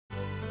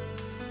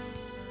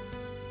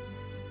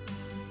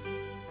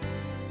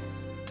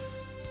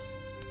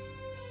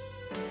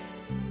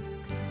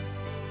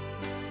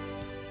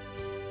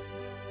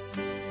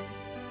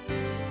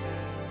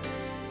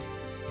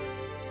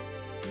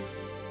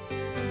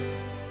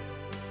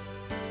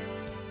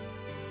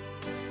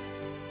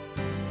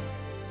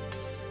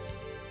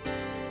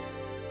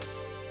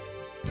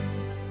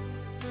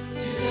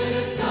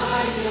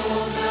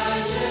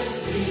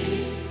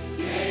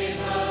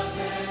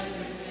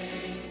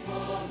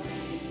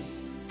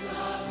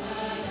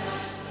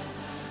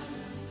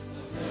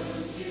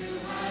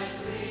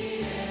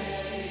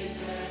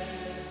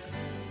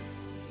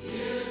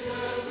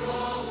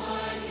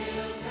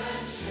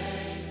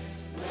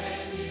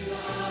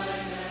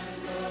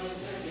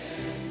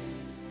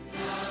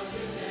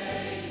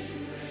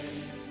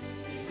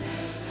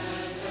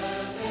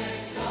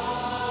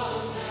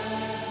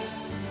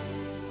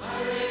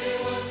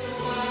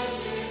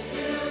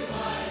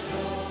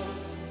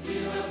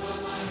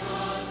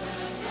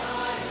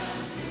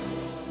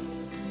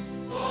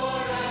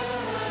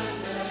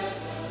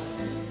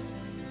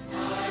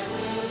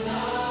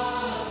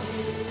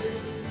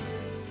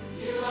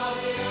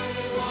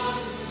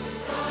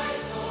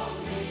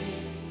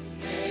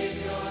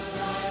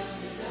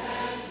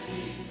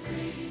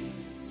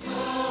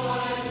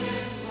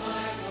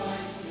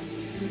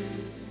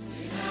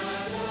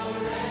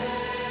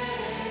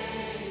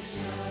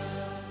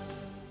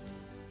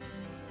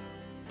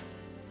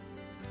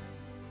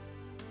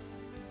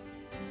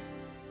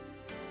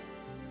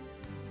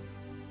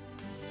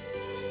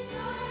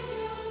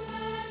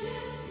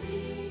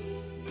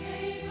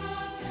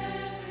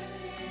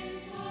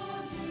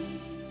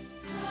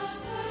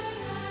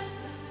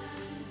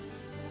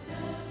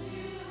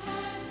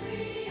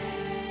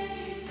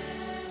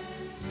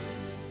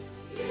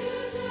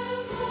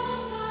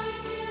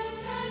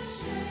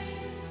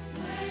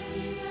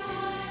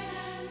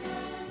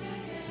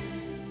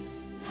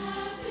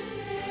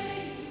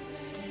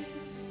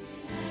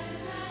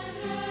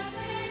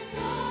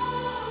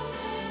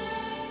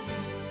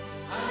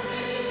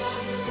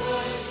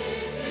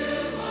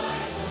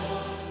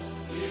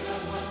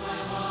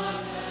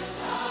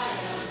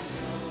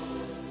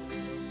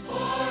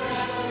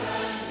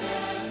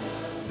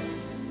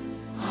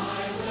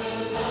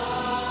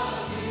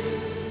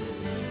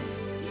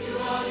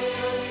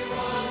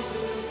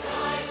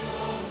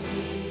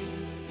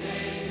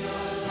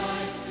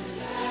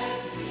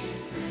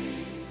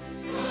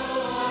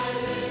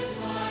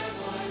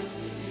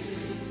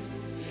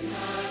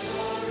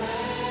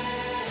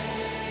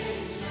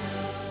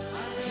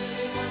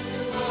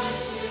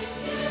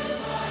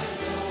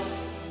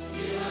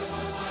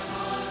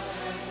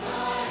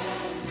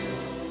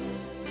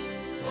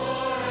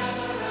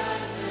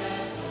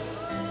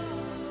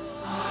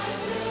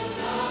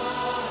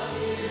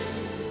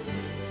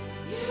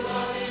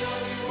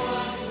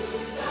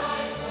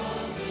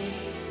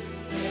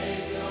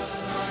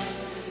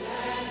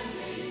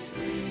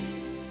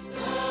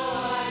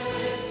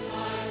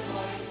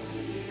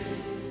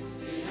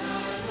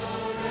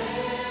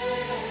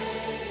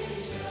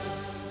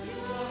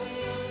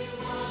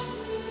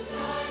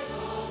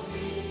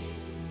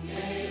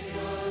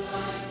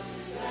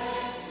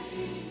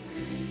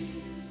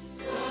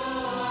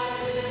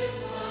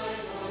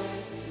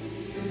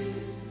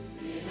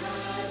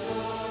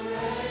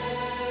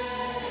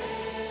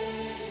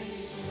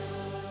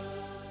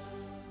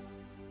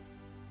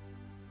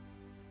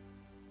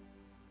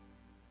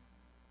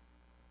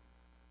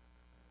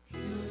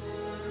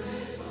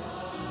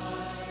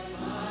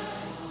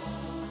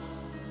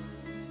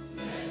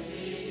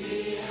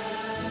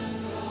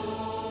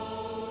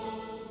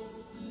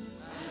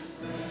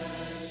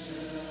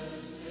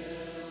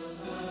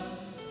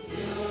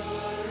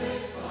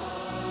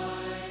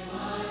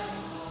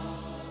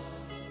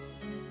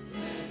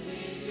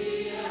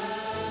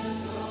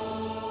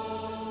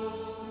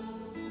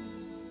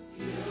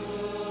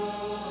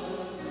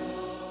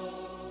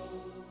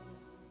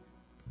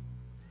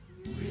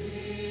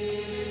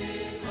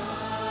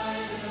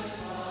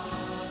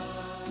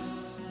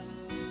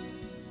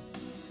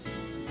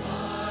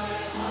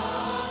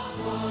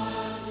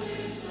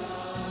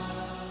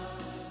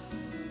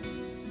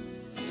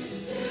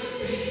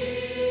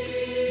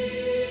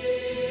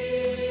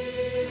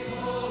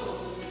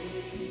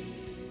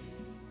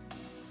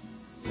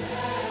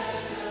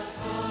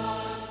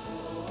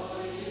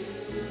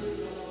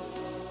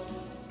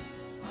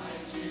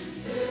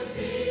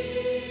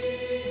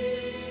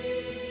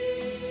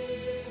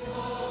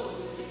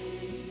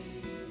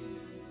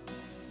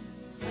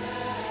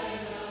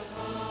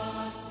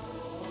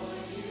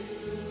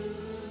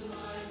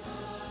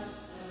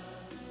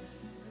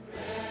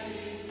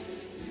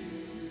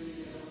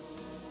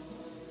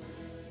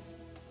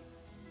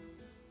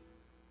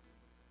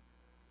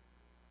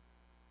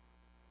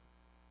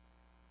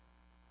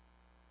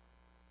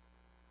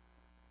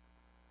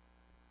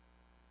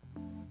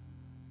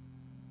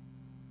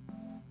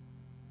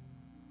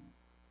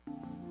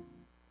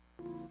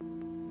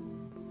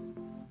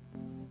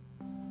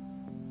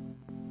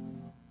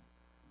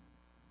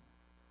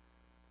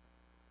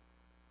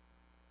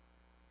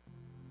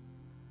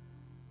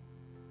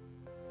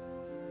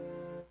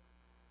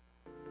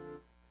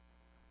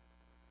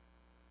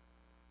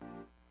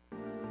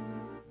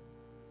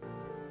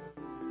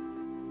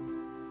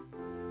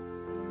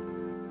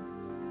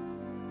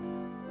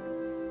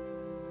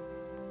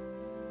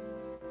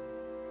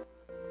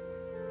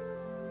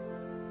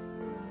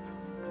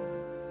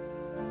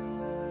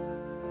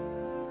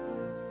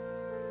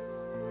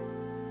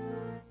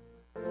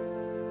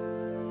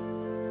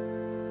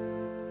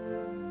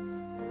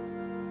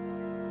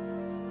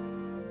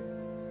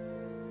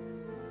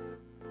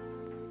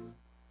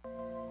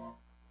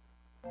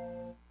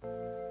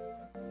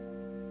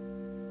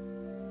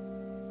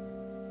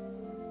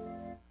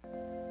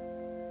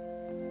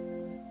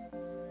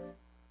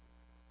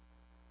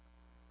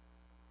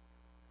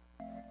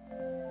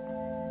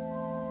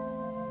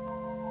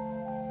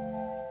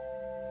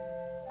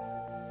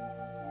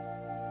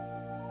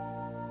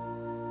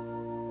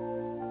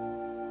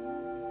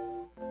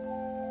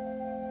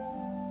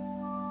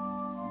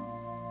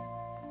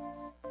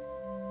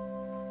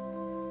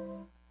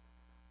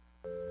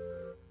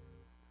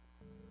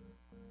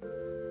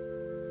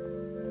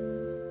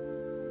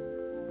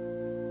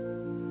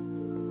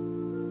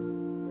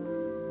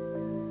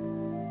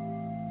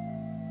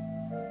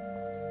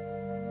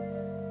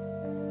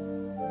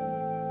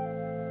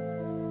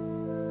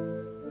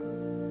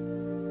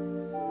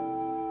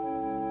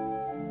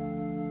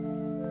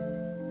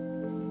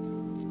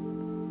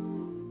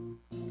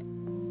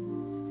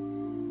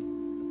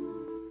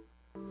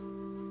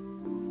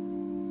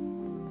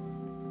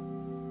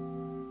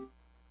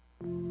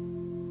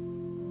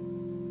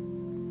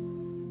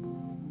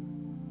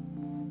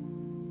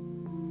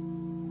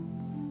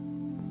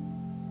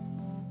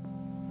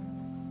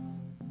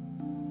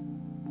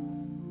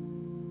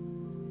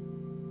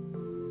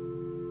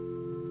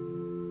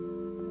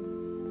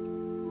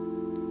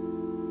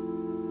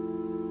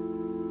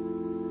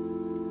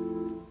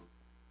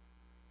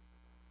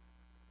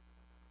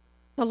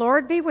The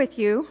Lord be with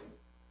you.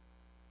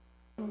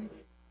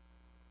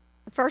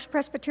 The First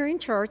Presbyterian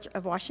Church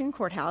of Washington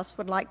Courthouse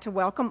would like to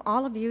welcome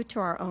all of you to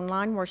our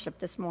online worship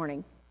this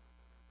morning.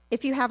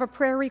 If you have a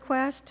prayer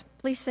request,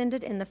 please send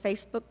it in the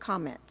Facebook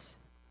comments.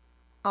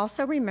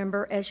 Also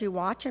remember, as you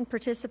watch and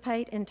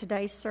participate in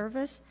today's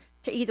service,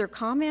 to either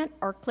comment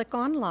or click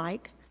on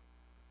like.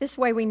 This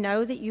way we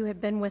know that you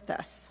have been with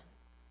us.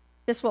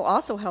 This will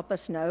also help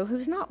us know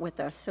who's not with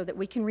us so that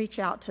we can reach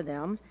out to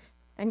them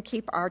and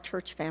keep our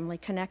church family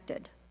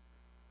connected.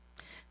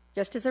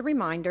 Just as a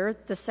reminder,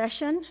 the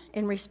session,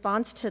 in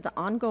response to the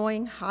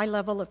ongoing high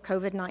level of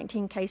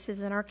COVID-19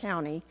 cases in our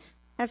county,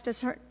 has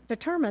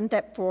determined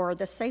that for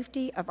the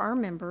safety of our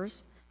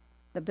members,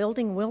 the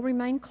building will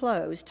remain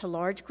closed to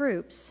large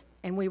groups,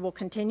 and we will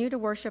continue to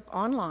worship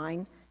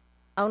online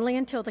only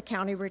until the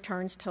county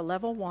returns to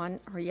level 1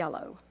 or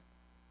yellow.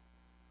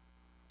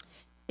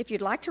 If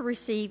you'd like to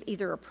receive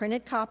either a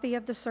printed copy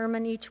of the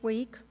sermon each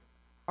week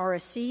or a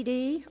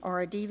CD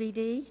or a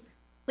DVD,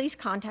 please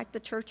contact the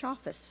church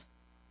office.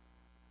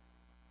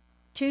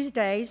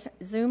 Tuesdays,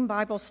 Zoom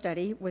Bible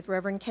study with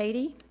Reverend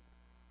Katie.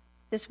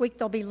 This week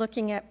they'll be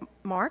looking at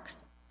Mark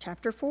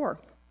chapter 4.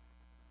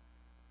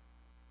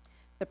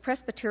 The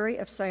Presbytery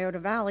of Scioto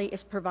Valley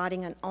is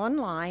providing an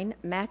online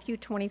Matthew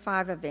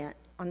 25 event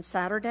on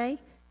Saturday,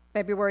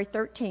 February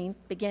 13th,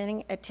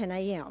 beginning at 10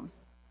 a.m.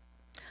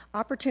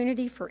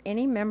 Opportunity for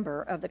any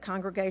member of the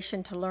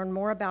congregation to learn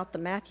more about the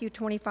Matthew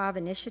 25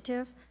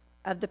 initiative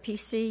of the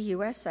PC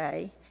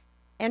USA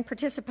and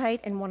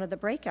participate in one of the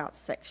breakout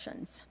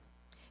sections.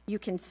 You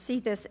can see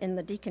this in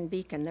the Deacon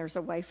Beacon. There's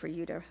a way for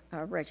you to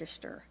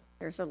register.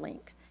 There's a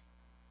link.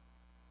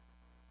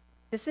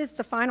 This is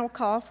the final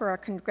call for our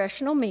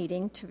congressional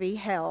meeting to be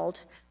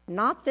held,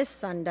 not this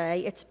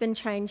Sunday. It's been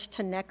changed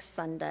to next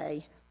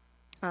Sunday,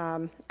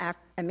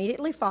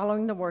 immediately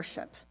following the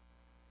worship.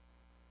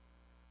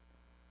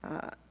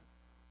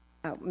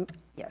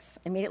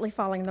 Immediately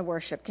following the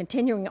worship,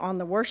 continuing on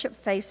the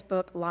worship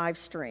Facebook live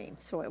stream.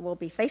 So it will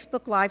be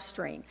Facebook live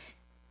stream.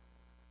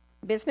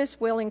 Business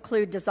will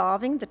include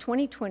dissolving the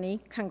 2020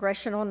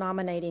 Congregation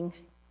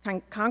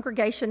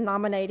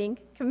Nominating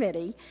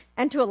Committee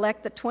and to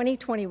elect the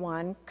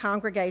 2021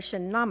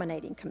 Congregation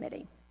Nominating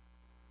Committee.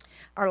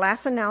 Our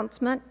last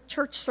announcement,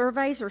 church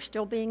surveys are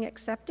still being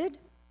accepted,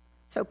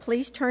 so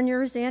please turn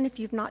yours in if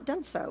you've not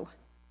done so.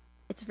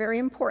 It's very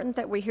important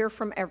that we hear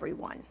from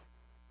everyone.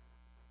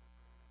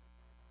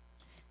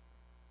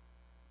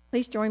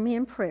 Please join me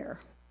in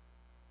prayer.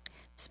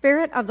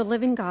 Spirit of the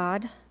living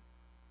God,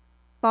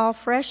 fall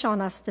fresh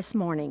on us this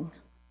morning.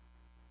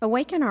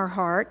 Awaken our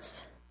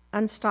hearts,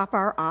 unstop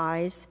our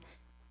eyes,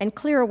 and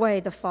clear away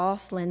the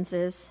false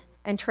lenses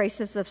and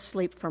traces of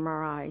sleep from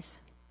our eyes.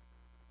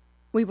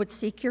 We would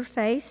seek your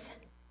face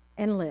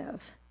and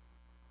live.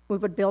 We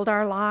would build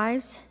our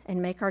lives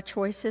and make our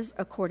choices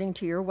according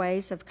to your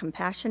ways of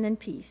compassion and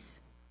peace.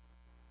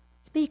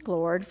 Speak,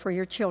 Lord, for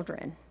your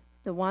children,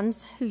 the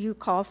ones who you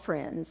call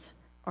friends,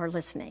 are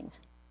listening.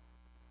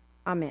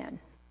 Amen.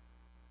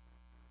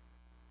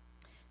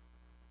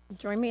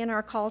 Join me in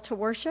our call to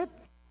worship.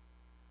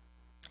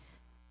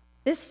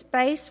 This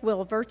space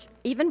will,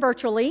 even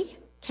virtually,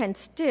 can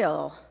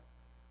feel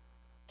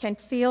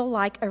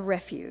like a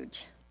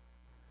refuge.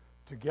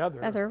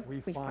 Together we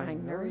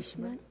find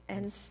nourishment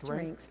and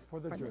strength for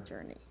the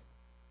journey.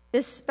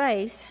 This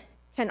space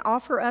can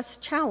offer us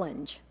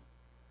challenge.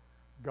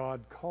 God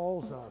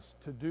calls us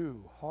to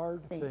do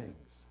hard things.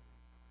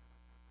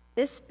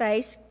 This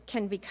space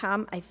can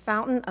become a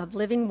fountain of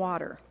living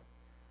water.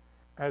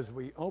 As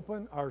we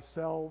open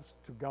ourselves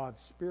to God's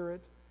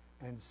Spirit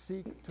and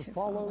seek to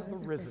follow the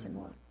risen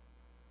one.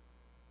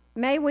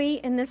 May we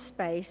in this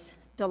space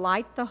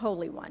delight the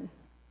Holy One.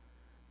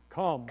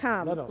 Come,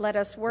 let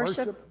us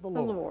worship the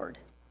Lord.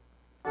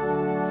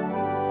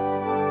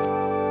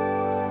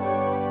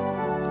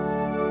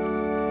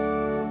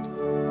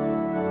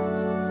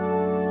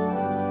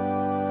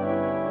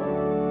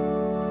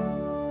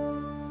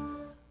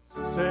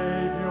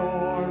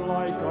 Savior,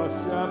 like a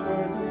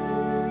shepherd,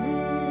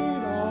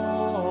 lead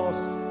us,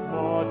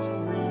 much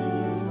we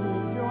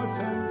need your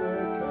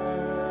tender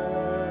care.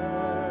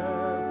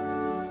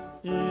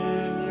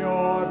 In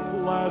your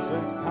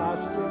pleasant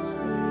pastures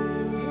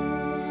feed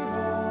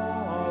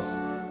us,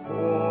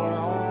 for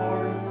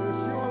our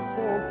use your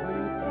fold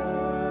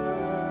prepare.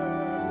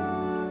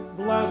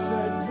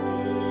 Blessed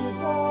Jesus,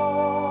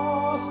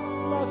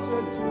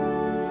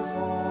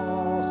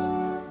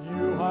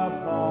 you have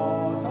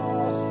bought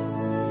us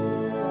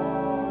free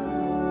are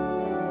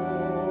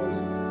yours.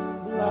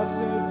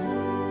 Blessed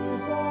Jesus,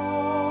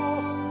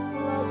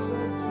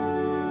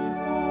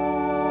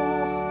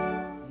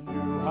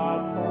 you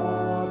have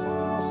bought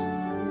us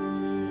free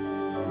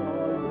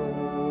are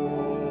yours.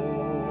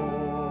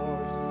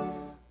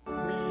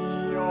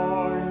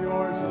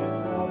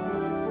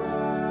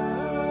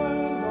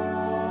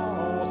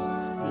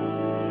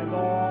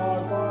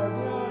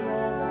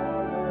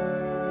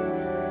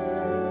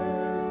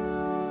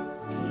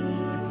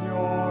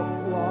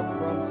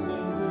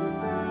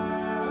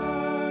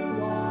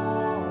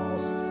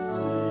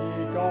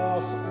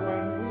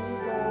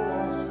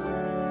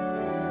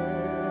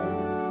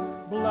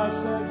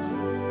 Blessed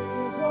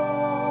Jesus,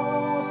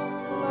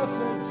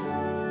 blessed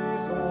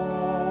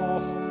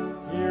Jesus,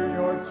 hear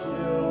your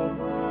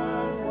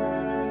children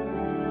when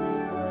we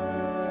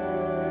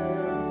pray.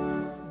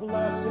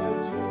 Blessed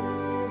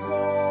Jesus,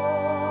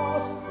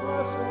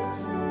 blessed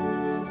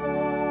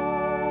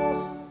Jesus,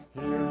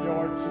 hear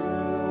your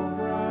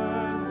children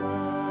when we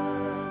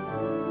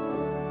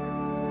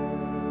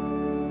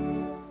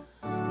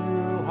pray.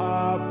 You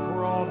have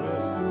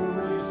promised to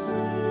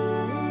receive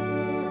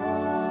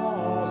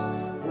us,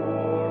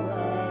 poor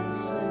and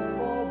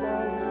sinful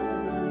though we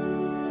be.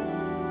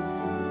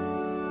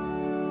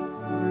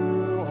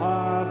 You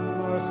have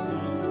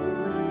mercy to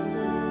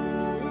relieve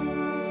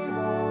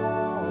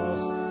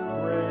us,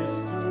 grace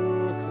to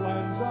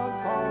cleanse and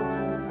power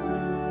to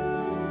free.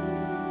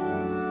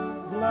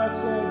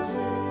 Blessed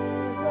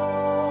Jesus,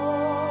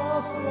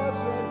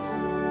 blessed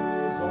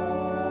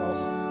Jesus,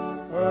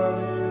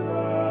 early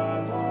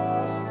let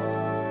us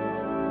turn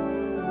to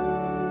you.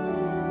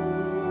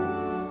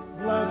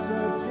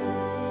 Blessed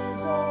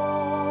Jesus,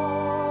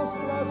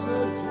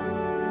 blessed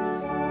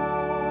Jesus,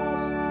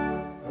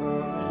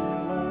 early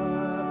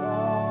let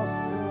us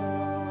turn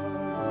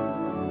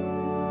to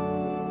you.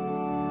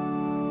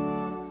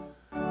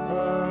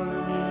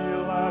 Early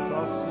let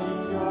us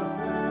seek your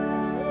favor,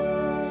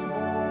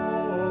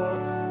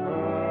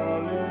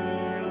 early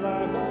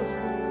let us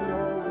do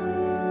your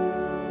will.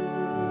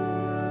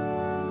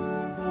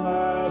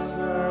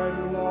 Blessed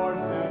Lord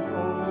and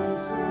only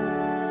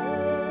Savior,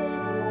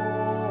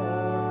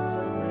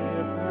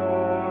 with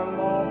your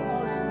love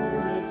our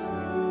spirits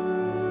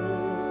fill.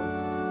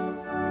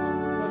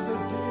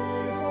 Blessed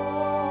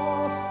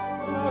Jesus,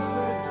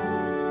 blessed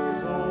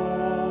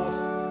Jesus,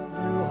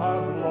 you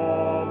have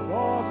loved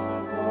us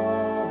still.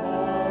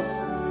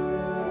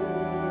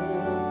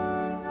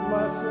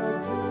 Blessed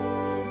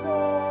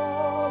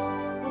Jesus,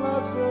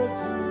 blessed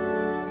Jesus,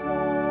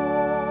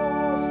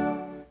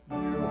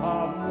 you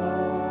have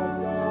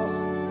loved us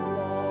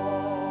still.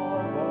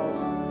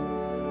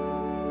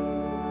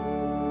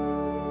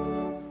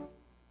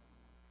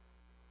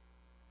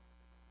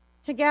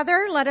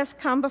 Together, let us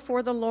come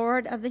before the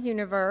Lord of the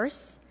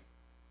universe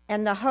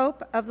and the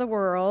hope of the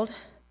world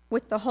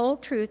with the whole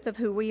truth of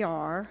who we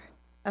are,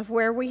 of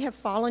where we have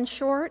fallen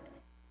short,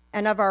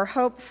 and of our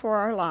hope for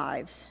our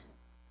lives.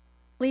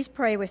 Please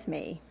pray with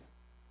me.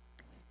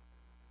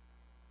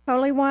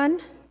 Holy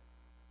One,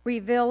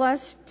 reveal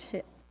us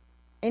to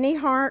any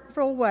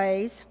harmful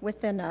ways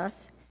within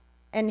us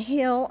and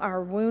heal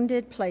our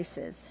wounded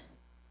places.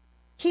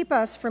 Keep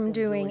us from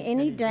doing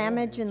any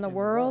damage in the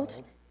world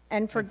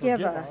and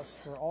forgive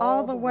us for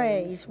all the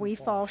ways we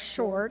fall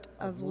short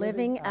of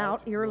living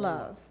out your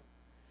love.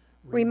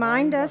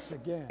 Remind us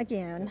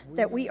again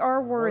that we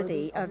are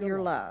worthy of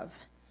your love,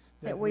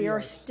 that we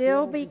are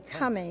still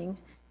becoming,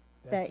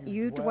 that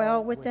you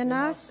dwell within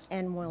us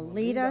and will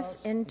lead us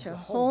into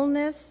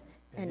wholeness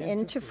and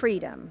into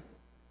freedom.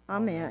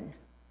 Amen.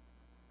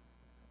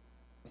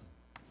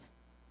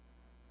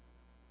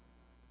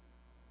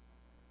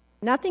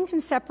 Nothing can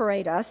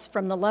separate us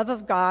from the love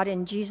of God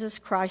in Jesus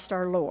Christ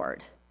our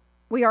Lord.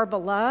 We are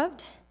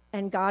beloved,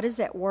 and God is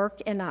at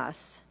work in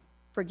us,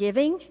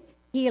 forgiving,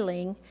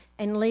 healing,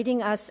 and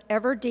leading us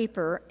ever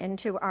deeper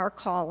into our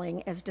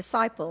calling as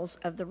disciples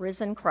of the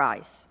risen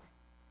Christ.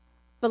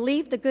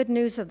 Believe the good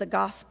news of the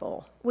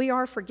gospel. We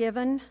are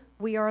forgiven,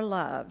 we are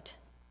loved.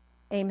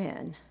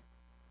 Amen.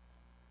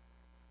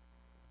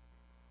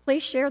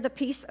 Please share the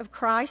peace of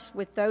Christ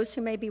with those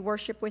who may be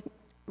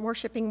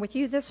worshiping with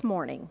you this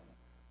morning.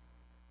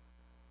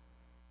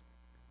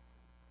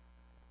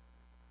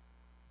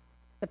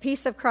 The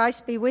peace of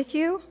Christ be with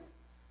you.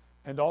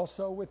 And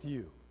also with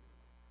you.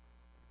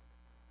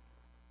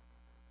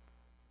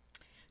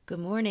 Good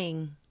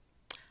morning.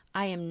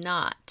 I am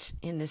not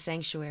in the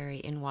sanctuary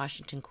in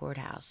Washington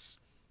Courthouse.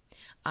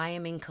 I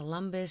am in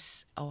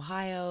Columbus,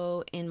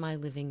 Ohio, in my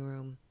living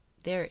room.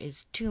 There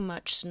is too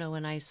much snow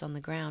and ice on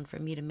the ground for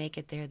me to make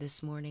it there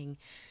this morning,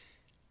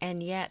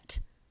 and yet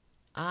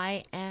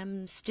I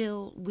am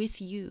still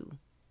with you.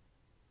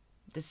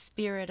 The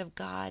Spirit of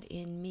God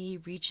in me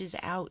reaches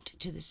out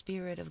to the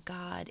Spirit of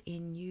God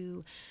in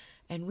you,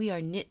 and we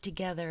are knit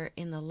together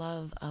in the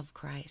love of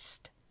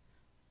Christ.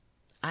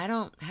 I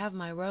don't have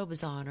my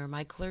robes on or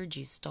my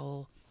clergy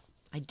stole.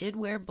 I did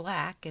wear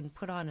black and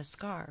put on a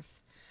scarf,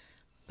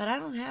 but I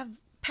don't have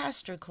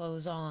pastor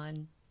clothes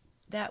on,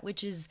 that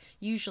which is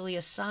usually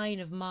a sign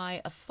of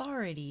my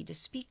authority to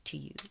speak to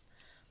you.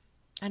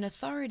 And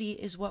authority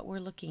is what we're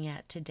looking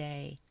at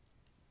today.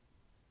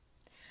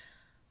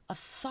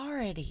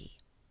 Authority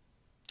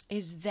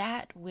is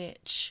that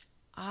which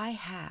I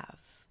have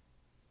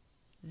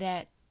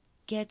that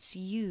gets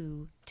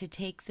you to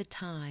take the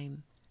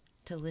time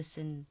to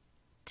listen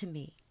to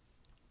me.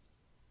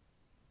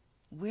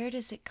 Where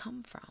does it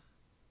come from?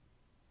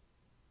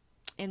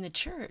 In the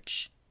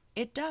church,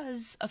 it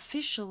does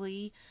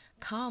officially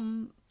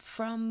come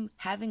from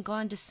having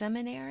gone to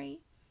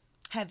seminary,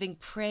 having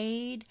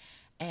prayed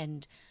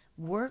and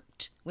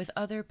worked with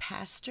other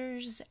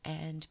pastors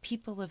and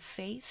people of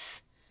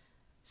faith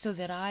so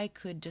that I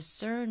could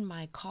discern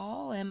my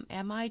call.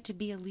 Am I to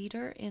be a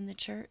leader in the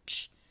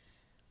church?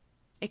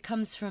 It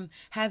comes from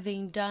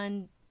having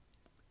done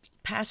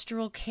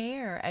pastoral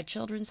care at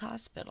Children's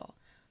Hospital.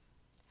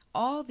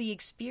 All the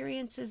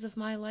experiences of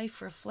my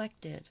life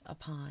reflected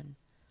upon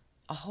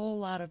a whole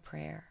lot of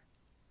prayer.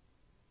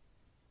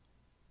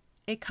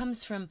 It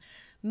comes from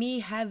me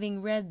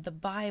having read the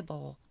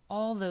Bible,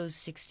 all those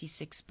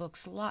 66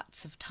 books,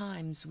 lots of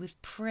times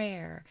with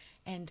prayer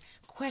and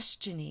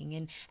questioning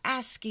and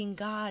asking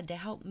God to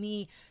help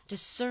me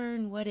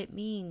discern what it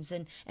means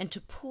and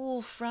to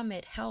pull from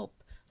it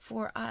help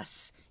for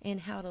us in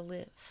how to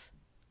live.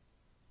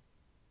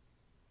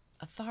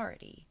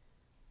 Authority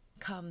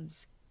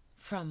comes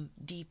from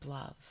deep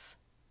love.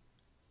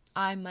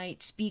 I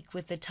might speak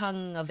with the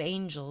tongue of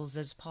angels,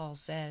 as Paul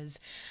says,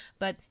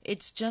 but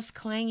it's just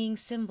clanging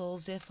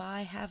cymbals if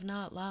I have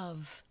not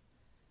love.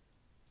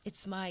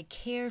 It's my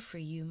care for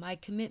you, my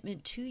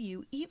commitment to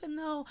you, even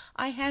though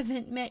I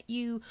haven't met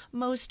you,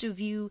 most of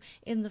you,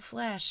 in the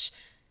flesh.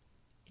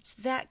 It's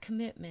that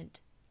commitment,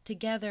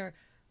 together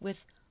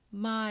with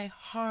my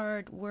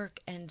hard work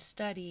and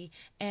study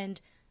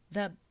and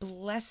the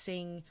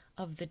blessing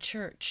of the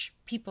church,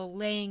 people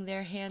laying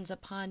their hands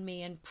upon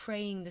me and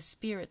praying the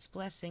Spirit's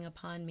blessing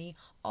upon me.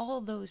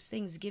 All those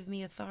things give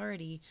me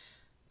authority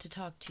to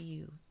talk to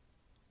you.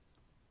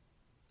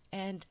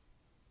 And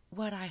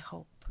what I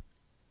hope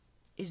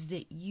is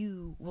that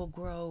you will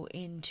grow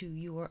into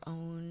your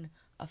own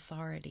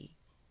authority,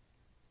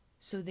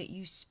 so that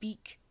you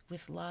speak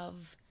with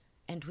love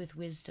and with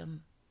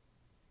wisdom,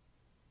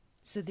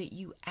 so that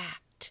you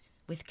act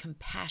with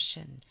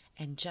compassion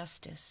and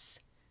justice,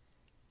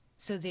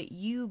 so that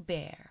you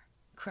bear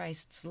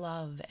Christ's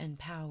love and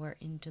power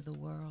into the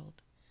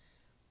world.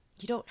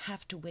 You don't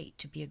have to wait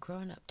to be a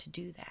grown-up to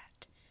do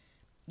that.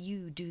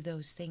 You do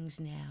those things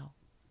now.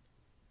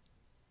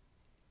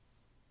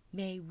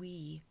 May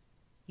we,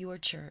 your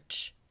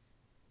church,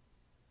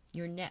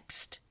 your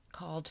next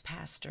called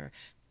pastor,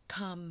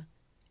 come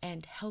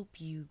and help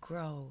you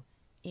grow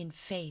in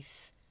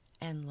faith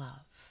and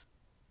love.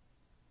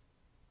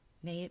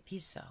 May it be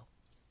so.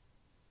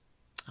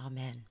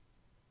 Amen.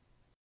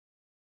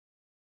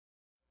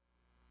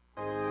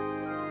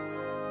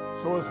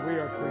 So as we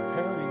are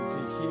preparing to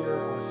hear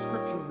our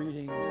scripture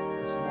readings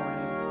this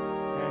morning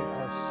and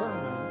our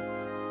sermon,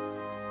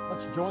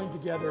 let's join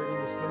together in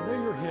this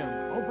familiar hymn,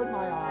 Open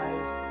My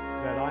Eyes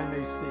That I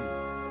May See.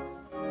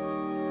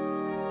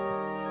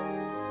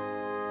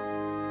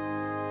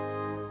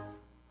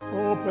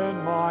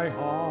 Open my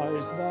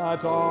eyes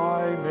that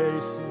I may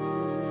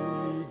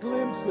see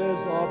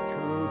glimpses of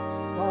truth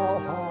thou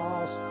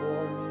hast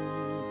for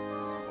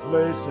me.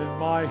 Place in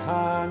my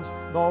hands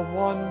the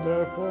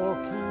wonderful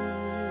key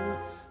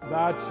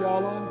that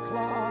shall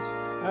unclasp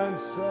and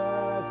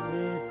set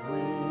me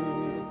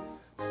free.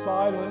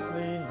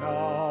 Silently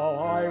now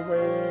I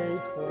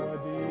wait for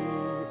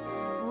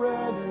thee,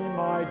 ready,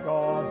 my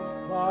God,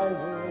 thy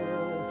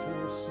will to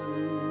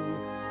see.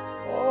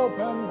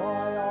 Open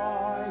my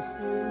eyes,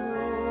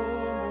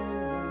 illumine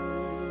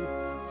me,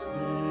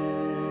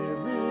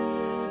 Spirit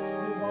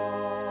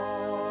divine.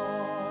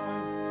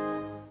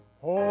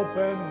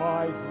 Open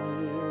my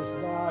ears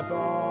that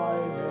I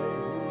may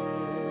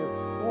hear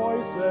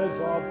voices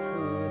of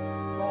truth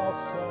thou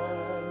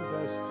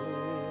sendest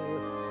clear.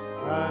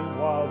 And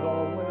while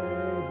the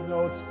wave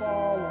notes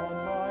fall on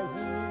my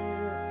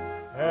ear,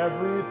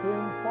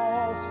 everything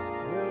false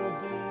will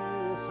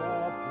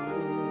disappear.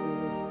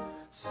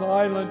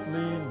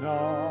 Silently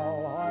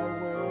now I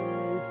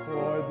wait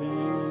for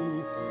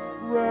thee,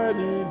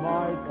 ready,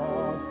 my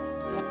God,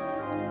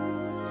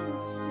 to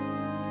see.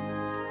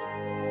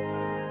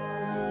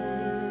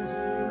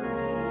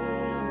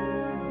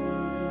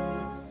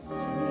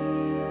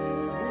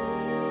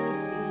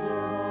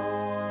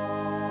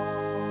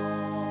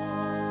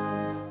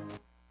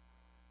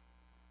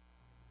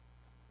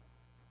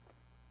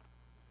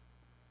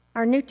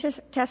 Our New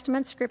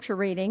Testament scripture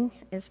reading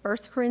is 1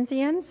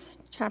 Corinthians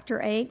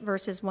chapter 8,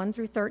 verses 1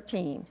 through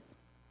 13.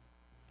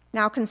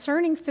 Now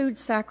concerning food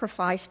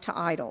sacrificed to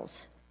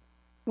idols,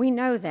 we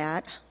know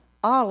that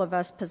all of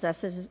us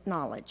possesses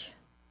knowledge.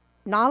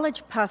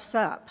 Knowledge puffs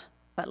up,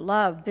 but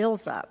love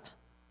builds up.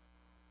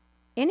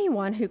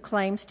 Anyone who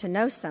claims to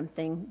know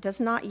something does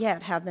not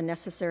yet have the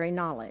necessary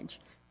knowledge,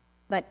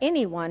 but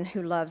anyone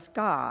who loves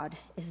God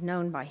is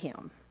known by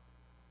him.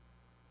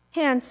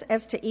 Hence,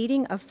 as to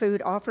eating of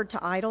food offered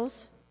to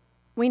idols,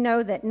 we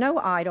know that no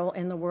idol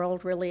in the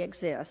world really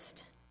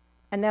exists,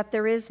 and that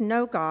there is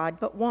no God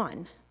but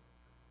one.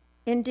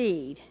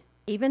 Indeed,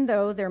 even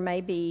though there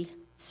may be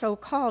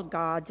so-called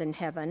gods in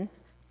heaven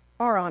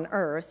or on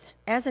earth,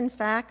 as in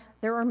fact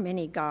there are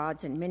many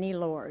gods and many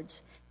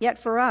lords, yet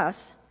for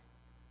us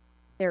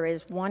there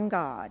is one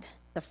God,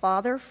 the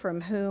Father,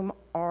 from whom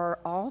are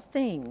all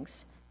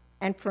things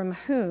and from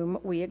whom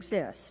we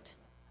exist,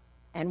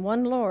 and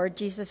one Lord,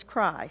 Jesus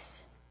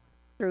Christ,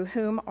 through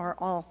whom are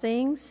all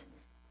things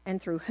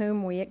and through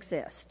whom we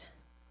exist.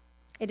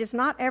 It is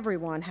not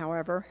everyone,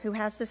 however, who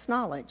has this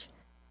knowledge.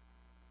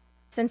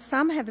 Since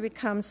some have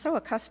become so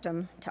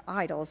accustomed to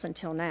idols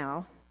until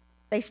now,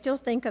 they still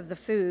think of the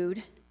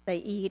food they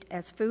eat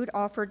as food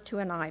offered to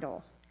an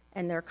idol,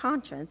 and their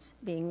conscience,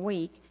 being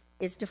weak,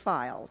 is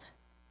defiled.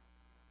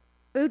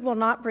 Food will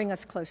not bring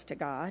us close to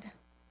God.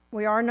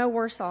 We are no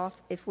worse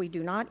off if we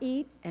do not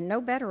eat, and no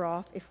better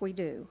off if we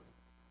do.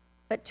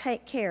 But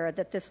take care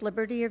that this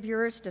liberty of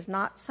yours does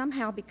not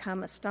somehow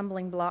become a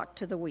stumbling block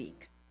to the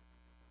weak.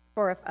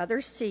 For if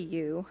others see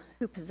you,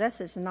 who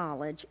possesses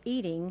knowledge,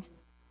 eating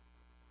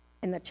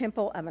in the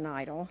temple of an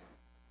idol,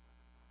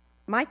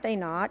 might they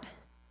not,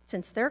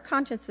 since their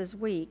conscience is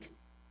weak,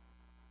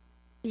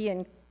 be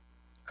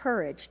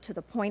encouraged to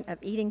the point of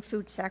eating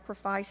food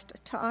sacrificed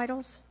to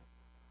idols?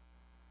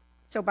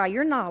 So by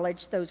your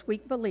knowledge, those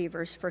weak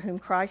believers for whom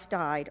Christ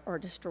died are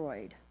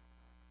destroyed.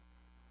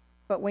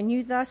 But when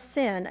you thus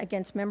sin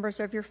against members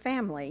of your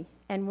family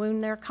and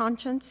wound their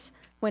conscience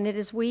when it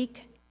is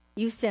weak,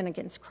 you sin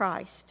against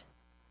Christ.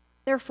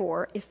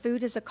 Therefore, if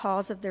food is a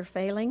cause of their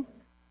failing,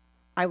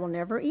 I will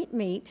never eat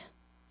meat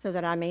so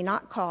that I may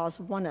not cause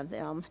one of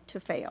them to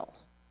fail.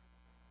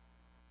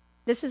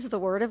 This is the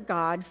word of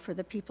God for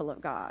the people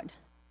of God.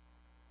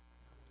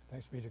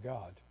 Thanks be to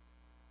God.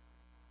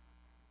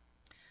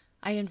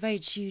 I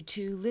invite you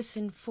to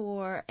listen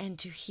for and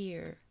to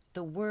hear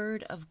the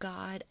word of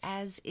God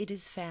as it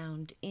is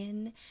found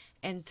in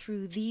and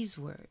through these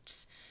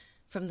words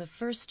from the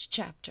first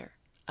chapter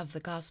of the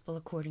Gospel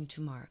according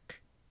to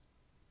Mark.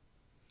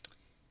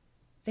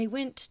 They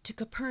went to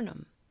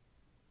Capernaum,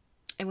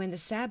 and when the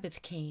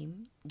Sabbath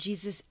came,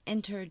 Jesus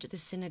entered the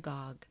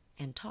synagogue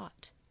and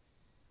taught.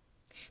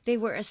 They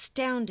were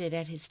astounded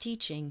at his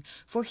teaching,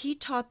 for he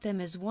taught them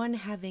as one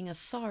having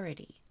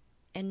authority,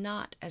 and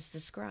not as the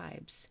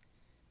scribes.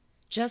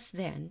 Just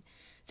then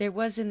there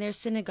was in their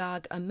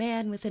synagogue a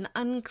man with an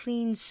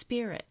unclean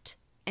spirit,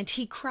 and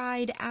he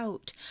cried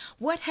out,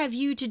 "What have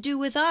you to do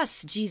with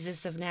us,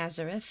 Jesus of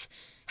Nazareth?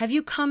 Have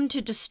you come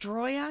to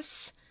destroy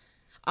us?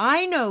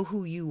 I know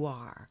who you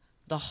are,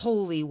 the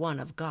Holy One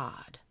of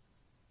God."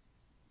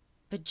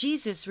 But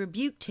Jesus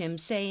rebuked him,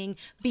 saying,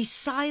 "Be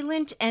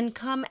silent and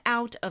come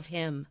out of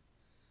him."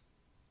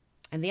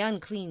 And the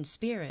unclean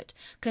spirit,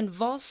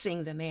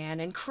 convulsing the man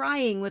and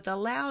crying with a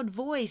loud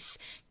voice,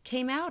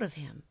 came out of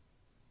him.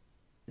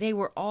 They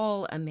were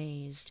all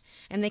amazed,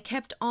 and they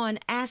kept on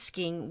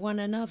asking one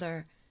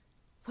another,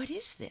 "What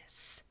is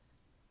this?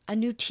 A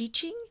new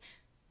teaching?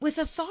 With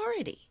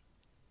authority.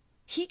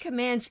 He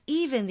commands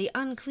even the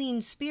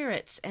unclean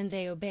spirits, and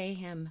they obey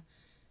him."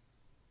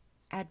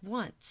 At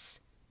once,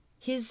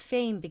 his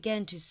fame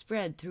began to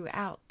spread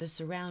throughout the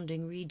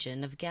surrounding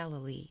region of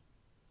Galilee.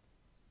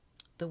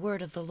 The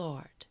word of the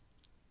Lord.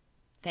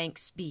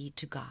 Thanks be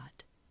to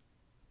God.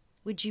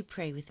 Would you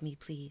pray with me,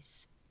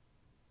 please?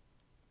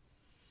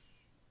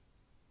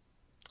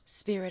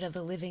 Spirit of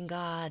the living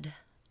God,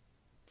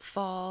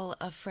 fall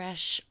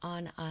afresh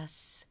on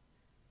us,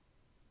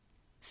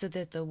 so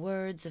that the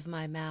words of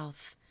my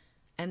mouth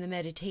and the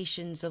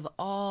meditations of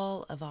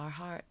all of our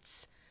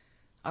hearts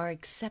are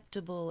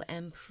acceptable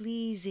and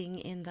pleasing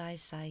in thy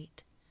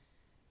sight,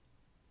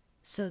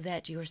 so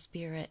that your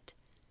Spirit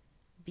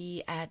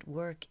be at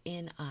work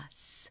in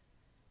us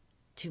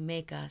to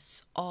make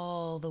us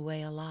all the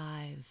way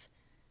alive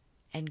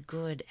and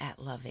good at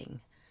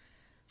loving.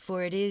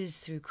 For it is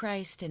through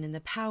Christ and in the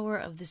power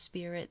of the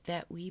Spirit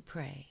that we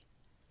pray.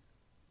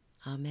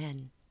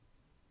 Amen.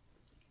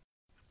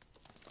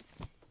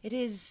 It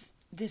is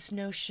this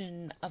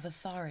notion of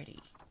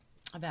authority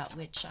about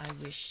which I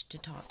wish to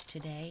talk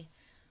today.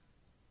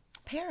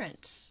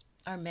 Parents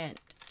are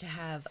meant to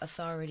have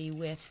authority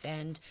with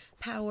and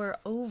power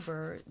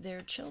over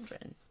their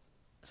children,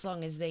 as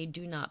long as they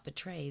do not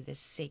betray this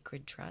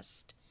sacred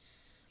trust.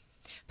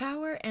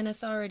 Power and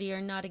authority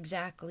are not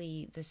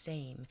exactly the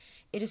same.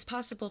 It is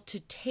possible to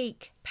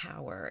take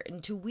power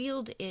and to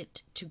wield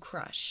it to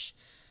crush.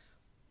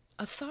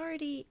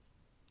 Authority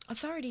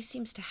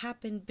seems to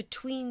happen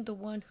between the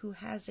one who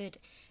has it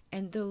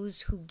and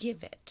those who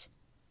give it.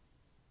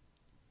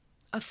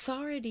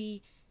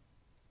 Authority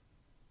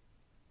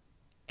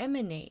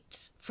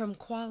emanates from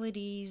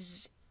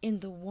qualities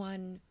in the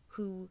one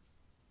who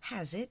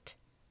has it,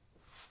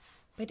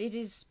 but it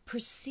is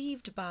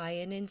perceived by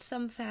and in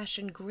some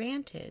fashion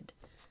granted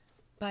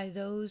by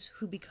those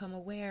who become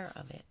aware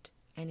of it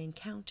and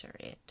encounter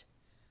it.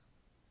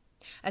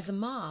 As a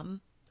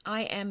mom,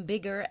 I am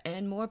bigger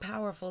and more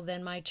powerful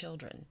than my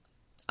children.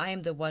 I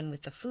am the one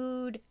with the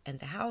food and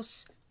the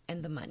house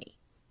and the money,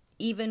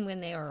 even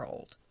when they are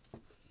old.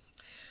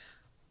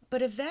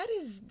 But if that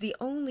is the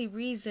only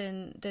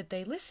reason that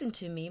they listen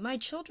to me, my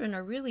children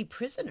are really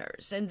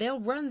prisoners, and they'll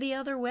run the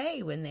other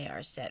way when they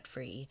are set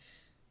free.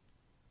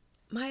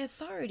 My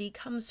authority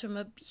comes from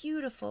a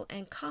beautiful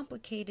and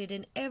complicated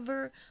and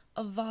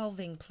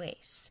ever-evolving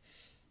place.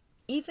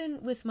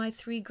 Even with my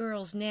 3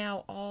 girls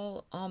now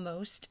all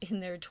almost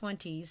in their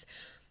 20s,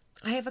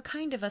 I have a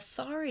kind of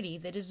authority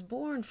that is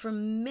born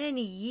from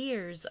many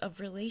years of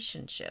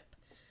relationship.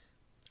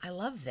 I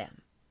love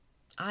them,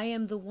 I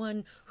am the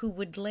one who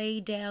would lay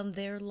down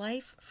their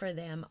life for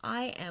them.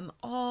 I am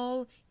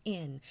all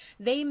in.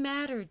 They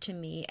matter to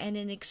me in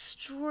an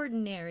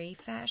extraordinary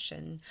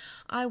fashion.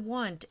 I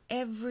want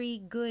every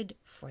good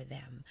for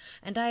them,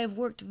 and I have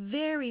worked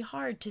very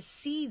hard to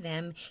see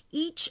them,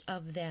 each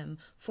of them,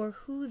 for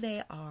who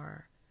they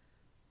are.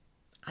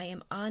 I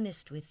am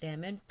honest with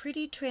them and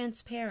pretty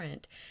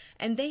transparent,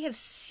 and they have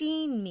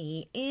seen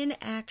me in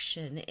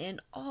action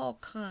in all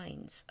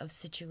kinds of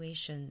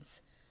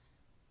situations.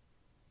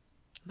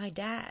 My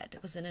dad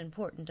was an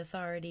important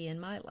authority in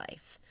my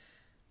life,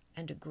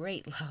 and a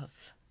great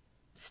love,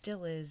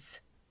 still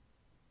is.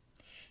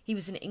 He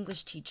was an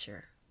English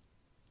teacher.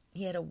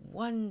 He had a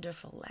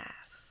wonderful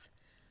laugh.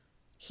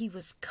 He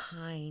was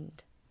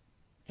kind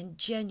and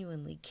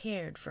genuinely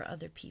cared for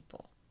other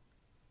people.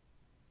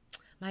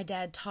 My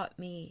dad taught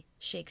me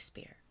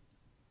Shakespeare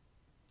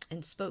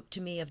and spoke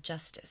to me of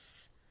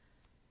justice.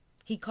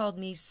 He called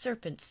me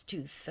Serpent's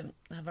Tooth, and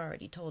I've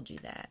already told you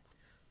that.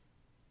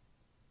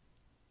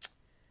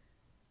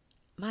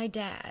 My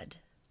dad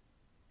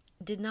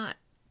did not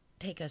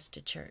take us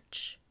to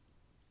church.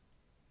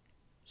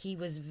 He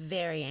was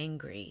very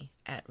angry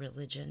at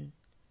religion.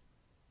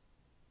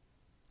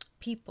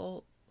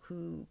 People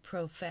who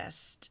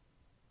professed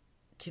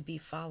to be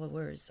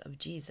followers of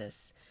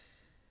Jesus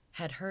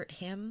had hurt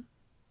him,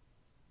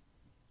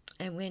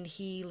 and when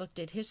he looked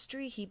at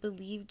history, he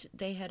believed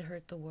they had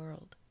hurt the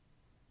world.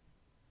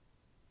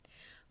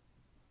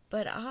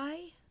 But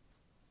I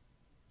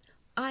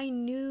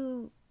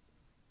knew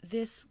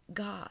this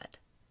God.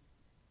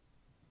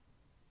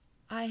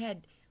 I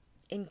had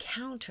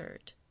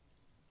encountered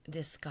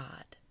this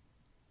God.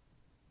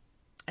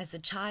 As a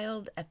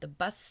child at the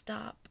bus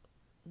stop,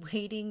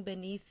 waiting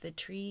beneath the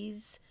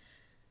trees,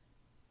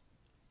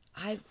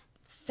 I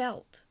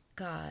felt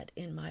God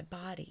in my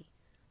body.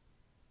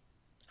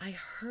 I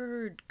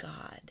heard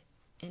God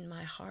in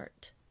my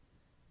heart.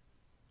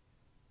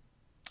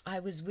 I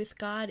was with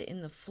God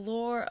in the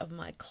floor of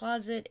my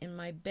closet in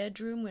my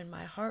bedroom when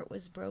my heart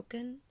was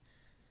broken.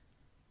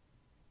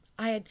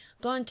 I had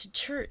gone to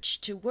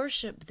church to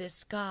worship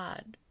this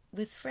God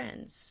with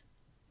friends.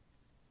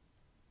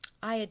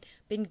 I had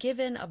been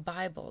given a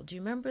Bible. Do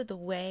you remember the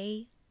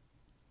Way?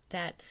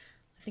 That,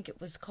 I think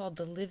it was called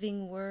the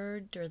Living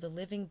Word or the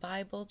Living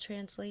Bible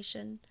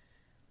translation.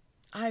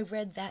 I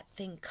read that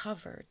thing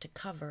cover to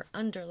cover,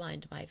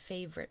 underlined my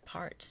favorite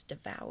parts,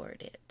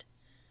 devoured it.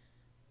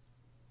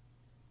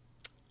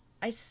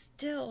 I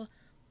still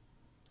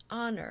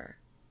honor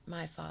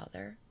my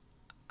father.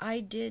 I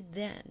did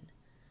then.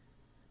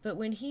 But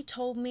when he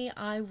told me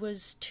I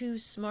was too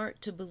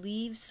smart to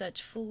believe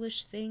such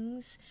foolish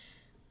things,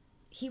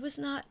 he was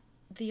not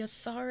the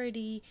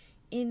authority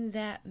in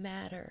that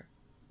matter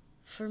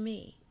for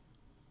me,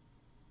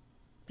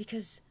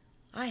 because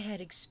I had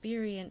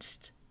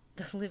experienced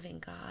the living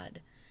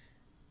God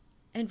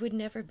and would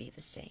never be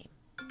the same.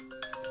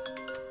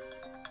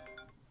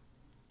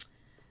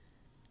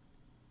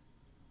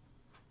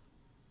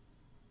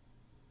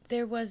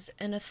 There was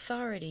an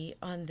authority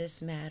on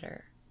this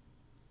matter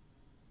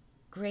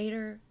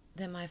greater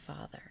than my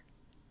father,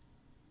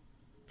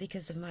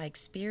 because of my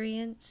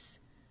experience,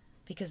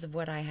 because of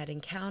what I had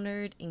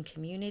encountered in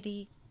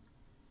community,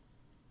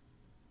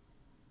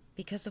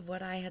 because of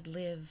what I had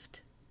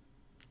lived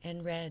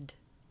and read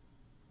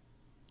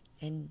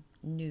and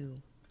knew.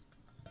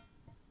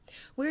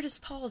 Where does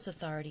Paul's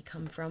authority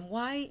come from?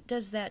 Why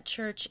does that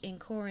church in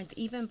Corinth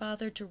even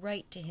bother to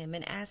write to him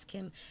and ask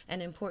him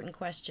an important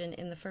question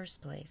in the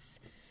first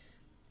place?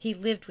 He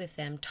lived with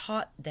them,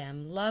 taught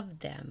them, loved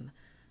them,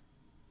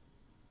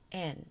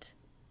 and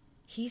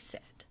he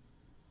said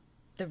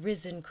the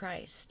risen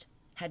Christ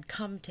had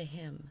come to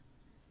him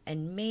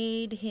and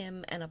made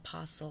him an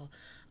apostle,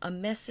 a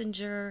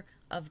messenger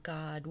of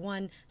God,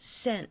 one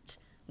sent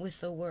with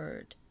the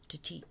word to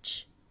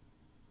teach.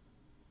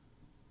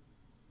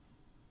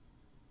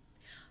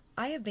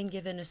 I have been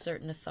given a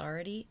certain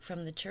authority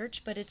from the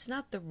church, but it's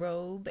not the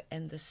robe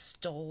and the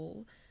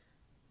stole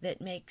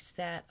that makes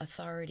that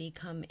authority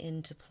come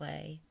into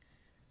play.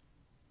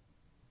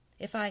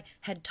 If I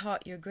had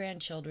taught your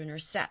grandchildren or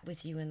sat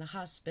with you in the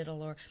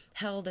hospital or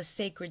held a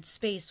sacred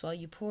space while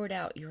you poured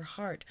out your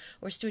heart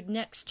or stood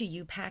next to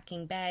you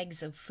packing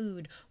bags of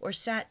food or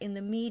sat in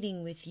the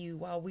meeting with you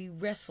while we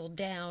wrestled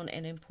down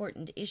an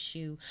important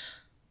issue,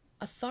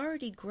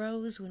 authority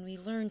grows when we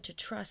learn to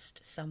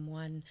trust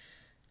someone,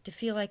 to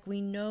feel like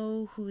we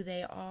know who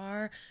they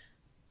are,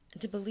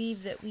 and to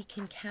believe that we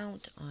can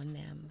count on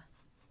them.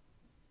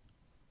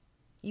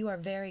 You are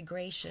very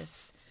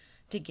gracious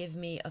to give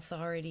me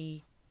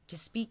authority to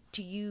speak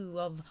to you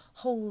of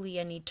holy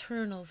and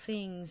eternal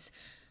things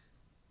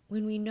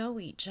when we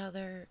know each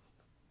other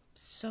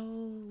so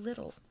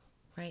little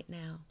right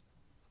now.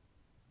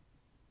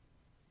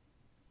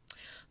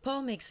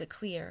 Paul makes it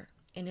clear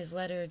in his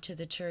letter to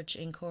the church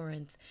in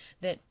Corinth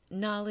that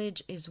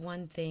knowledge is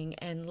one thing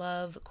and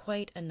love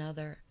quite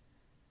another.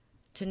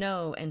 To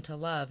know and to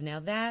love, now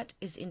that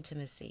is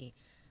intimacy.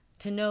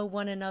 To know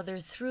one another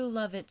through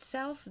love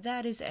itself,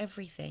 that is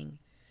everything.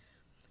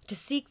 To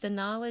seek the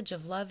knowledge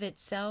of love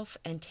itself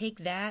and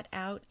take that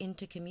out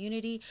into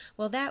community,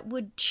 well, that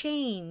would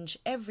change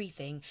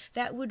everything.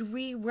 That would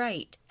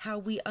rewrite how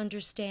we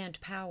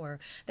understand power.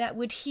 That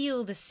would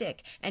heal the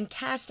sick and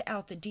cast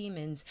out the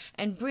demons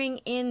and bring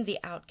in the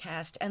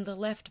outcast and the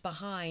left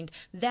behind.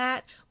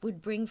 That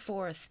would bring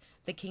forth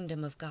the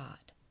kingdom of God.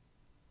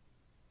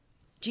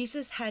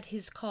 Jesus had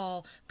his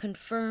call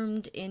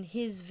confirmed in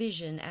his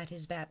vision at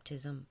his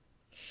baptism.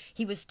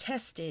 He was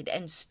tested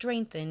and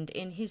strengthened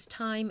in his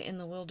time in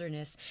the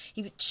wilderness.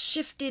 He was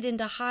shifted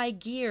into high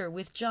gear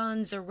with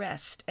John's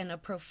arrest and a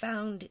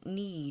profound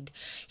need.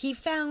 He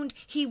found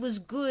he was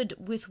good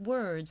with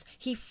words.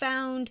 He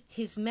found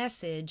his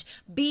message.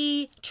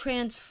 Be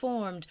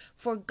transformed,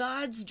 for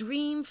God's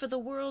dream for the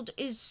world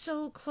is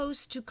so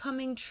close to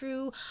coming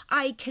true.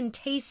 I can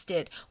taste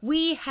it.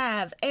 We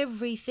have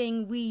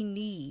everything we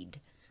need.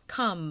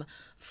 Come,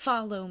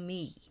 follow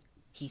me,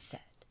 he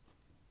said.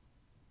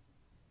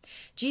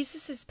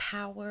 Jesus'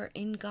 power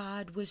in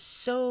God was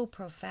so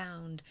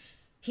profound,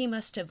 he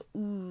must have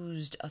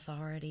oozed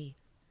authority.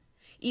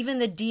 Even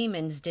the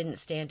demons didn't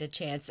stand a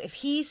chance. If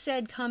he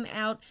said, come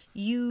out,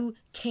 you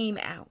came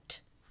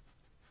out.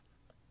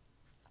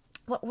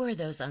 What were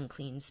those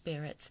unclean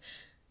spirits?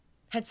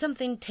 Had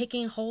something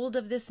taken hold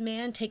of this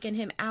man, taken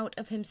him out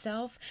of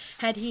himself?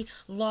 Had he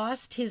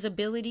lost his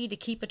ability to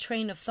keep a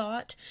train of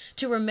thought,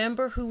 to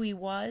remember who he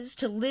was,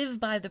 to live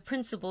by the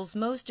principles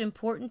most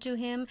important to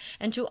him,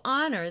 and to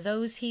honor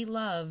those he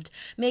loved,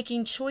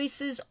 making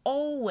choices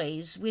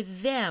always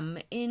with them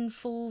in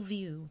full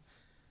view?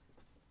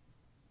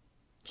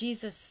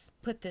 Jesus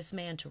put this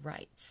man to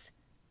rights,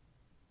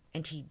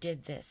 and he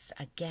did this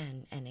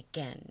again and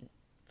again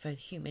for the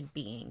human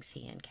beings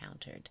he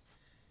encountered.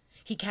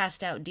 He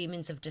cast out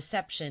demons of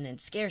deception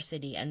and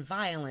scarcity and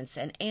violence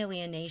and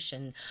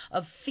alienation,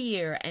 of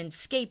fear and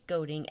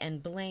scapegoating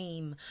and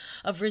blame,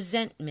 of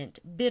resentment,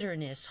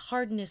 bitterness,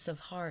 hardness of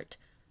heart,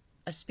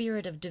 a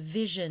spirit of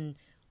division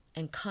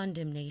and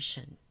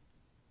condemnation.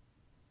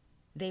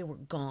 They were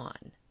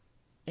gone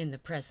in the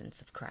presence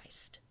of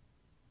Christ.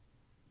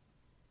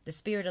 The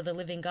Spirit of the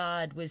living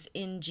God was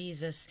in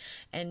Jesus,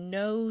 and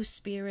no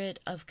spirit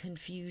of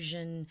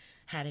confusion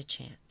had a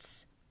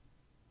chance.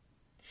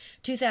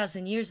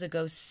 2,000 years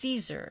ago,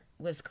 Caesar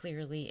was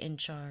clearly in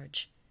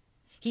charge.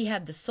 He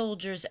had the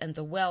soldiers and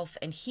the wealth,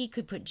 and he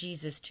could put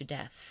Jesus to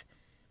death.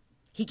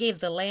 He gave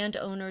the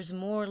landowners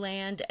more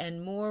land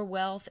and more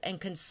wealth and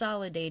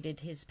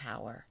consolidated his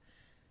power.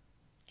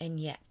 And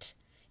yet,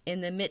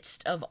 in the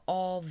midst of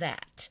all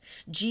that,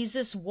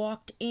 Jesus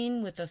walked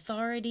in with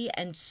authority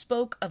and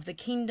spoke of the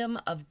kingdom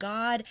of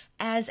God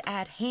as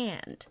at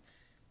hand.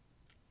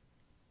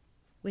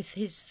 With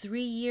his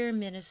 3-year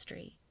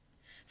ministry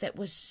that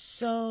was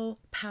so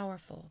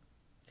powerful,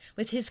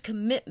 with his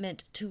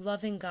commitment to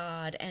loving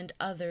God and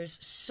others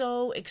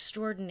so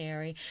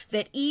extraordinary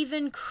that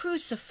even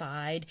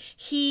crucified,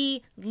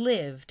 he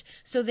lived,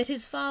 so that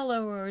his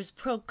followers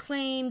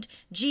proclaimed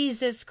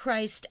Jesus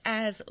Christ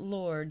as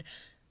Lord.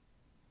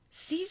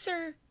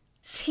 Caesar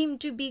seemed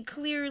to be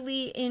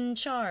clearly in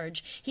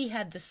charge. He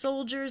had the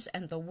soldiers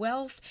and the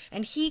wealth,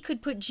 and he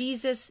could put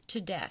Jesus to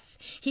death.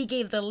 He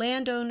gave the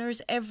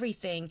landowners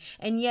everything,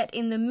 and yet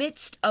in the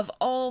midst of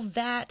all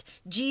that,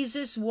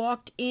 Jesus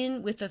walked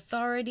in with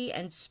authority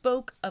and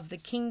spoke of the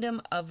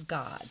kingdom of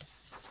God.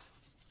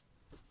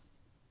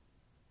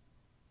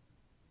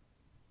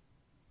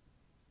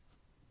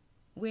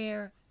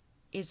 Where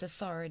is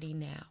authority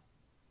now?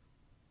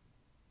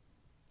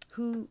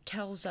 Who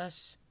tells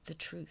us the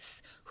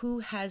truth? Who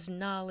has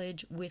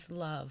knowledge with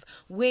love?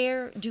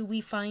 Where do we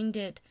find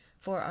it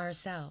for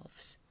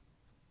ourselves?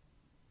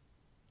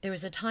 There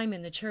was a time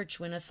in the church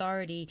when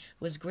authority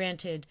was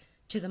granted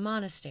to the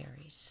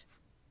monasteries.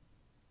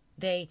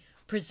 They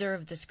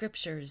preserved the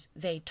scriptures,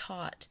 they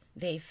taught,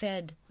 they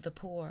fed the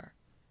poor.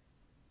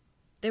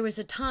 There was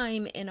a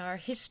time in our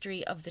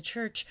history of the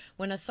church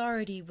when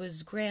authority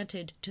was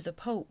granted to the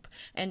Pope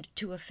and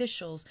to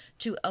officials,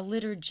 to a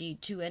liturgy,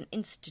 to an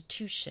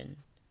institution.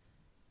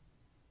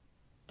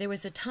 There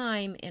was a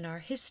time in our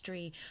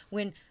history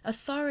when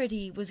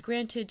authority was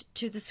granted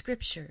to the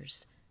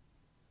scriptures,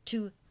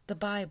 to the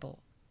Bible.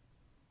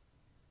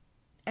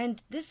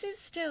 And this is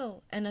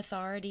still an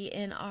authority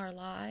in our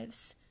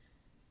lives.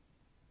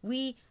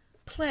 We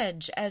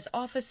pledge as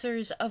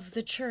officers of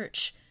the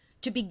church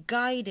to be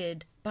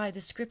guided by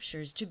the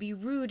scriptures, to be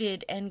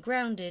rooted and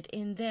grounded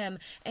in them,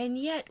 and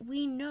yet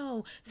we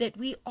know that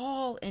we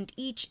all and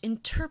each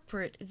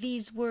interpret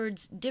these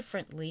words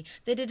differently,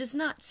 that it is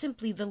not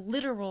simply the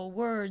literal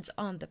words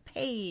on the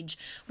page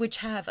which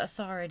have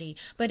authority,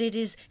 but it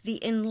is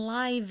the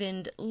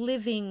enlivened,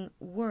 living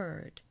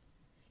word.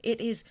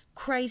 It is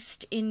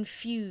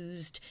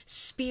Christ-infused,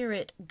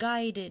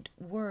 Spirit-guided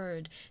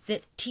word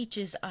that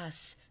teaches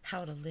us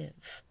how to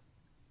live.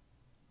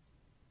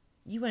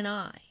 You and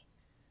I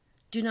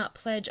do not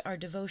pledge our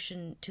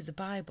devotion to the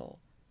Bible.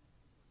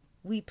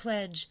 We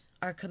pledge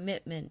our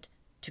commitment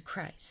to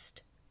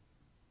Christ.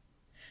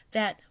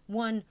 that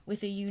one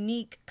with a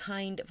unique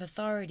kind of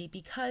authority,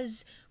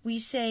 because we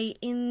say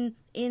in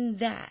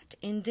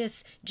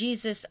this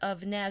Jesus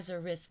of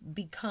Nazareth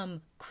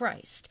become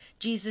Christ,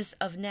 Jesus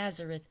of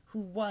Nazareth who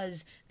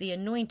was the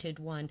anointed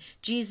one,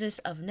 Jesus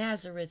of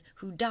Nazareth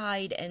who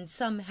died and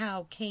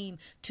somehow came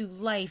to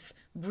life,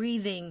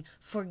 breathing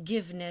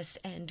forgiveness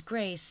and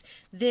grace.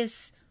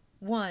 This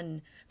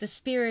one, the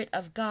Spirit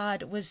of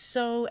God, was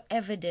so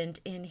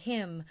evident in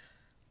him.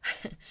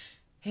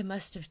 It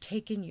must have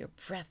taken your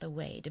breath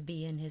away to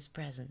be in his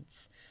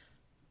presence.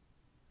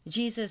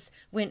 Jesus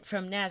went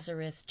from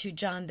Nazareth to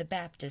John the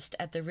Baptist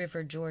at the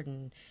River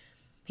Jordan.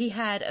 He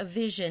had a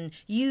vision.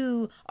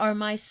 You are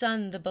my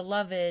son, the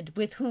beloved,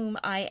 with whom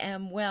I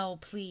am well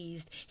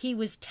pleased. He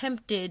was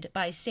tempted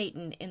by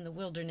Satan in the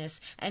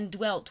wilderness and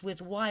dwelt with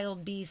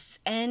wild beasts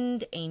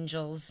and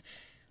angels.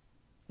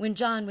 When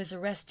John was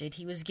arrested,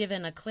 he was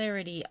given a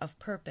clarity of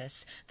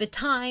purpose. The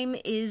time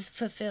is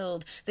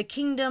fulfilled. The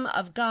kingdom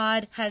of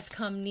God has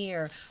come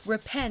near.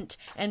 Repent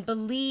and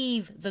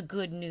believe the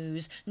good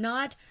news,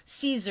 not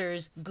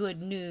Caesar's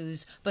good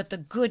news, but the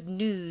good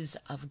news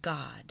of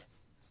God.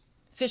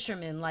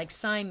 Fishermen like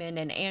Simon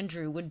and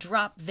Andrew would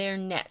drop their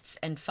nets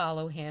and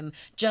follow him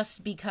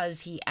just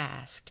because he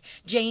asked.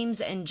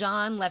 James and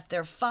John left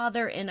their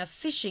father in a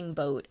fishing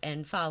boat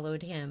and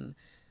followed him.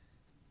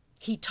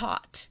 He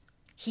taught.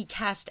 He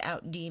cast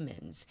out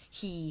demons.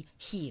 He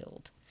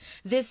healed.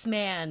 This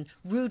man,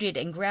 rooted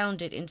and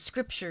grounded in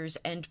scriptures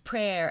and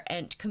prayer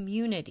and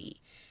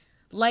community,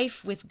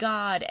 life with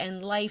God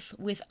and life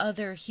with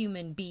other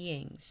human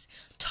beings,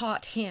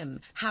 taught him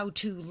how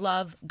to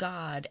love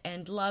God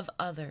and love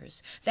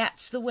others.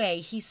 That's the way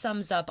he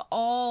sums up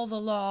all the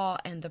law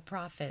and the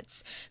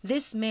prophets.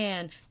 This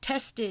man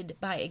tested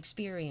by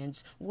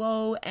experience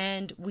woe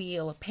and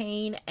weal,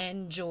 pain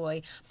and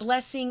joy,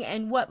 blessing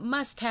and what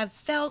must have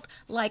felt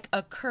like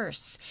a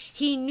curse.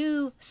 He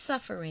knew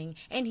suffering,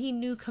 and he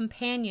knew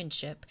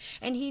companionship,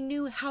 and he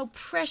knew how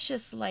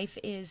precious life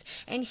is,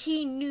 and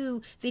he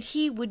knew that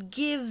he would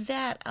give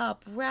that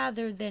up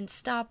rather than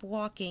stop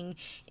walking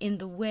in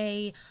the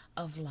way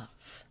of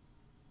love.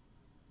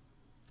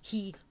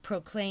 He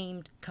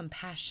proclaimed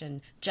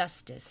compassion,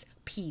 justice,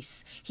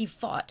 peace. He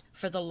fought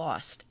for the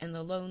lost and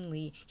the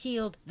lonely,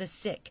 healed the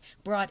sick,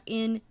 brought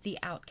in the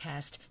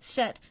outcast,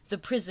 set the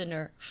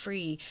prisoner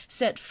free,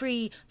 set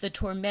free the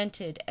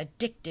tormented,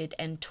 addicted,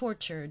 and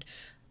tortured.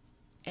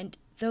 And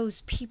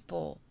those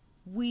people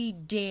we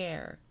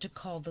dare to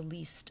call the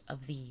least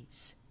of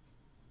these.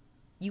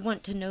 You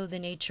want to know the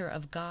nature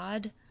of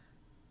God?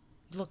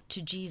 Look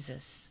to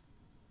Jesus.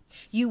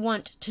 You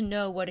want to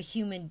know what a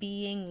human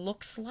being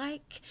looks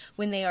like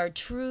when they are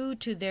true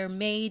to their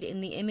made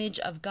in the image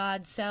of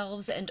God's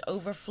selves and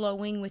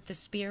overflowing with the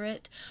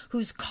Spirit,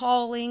 who's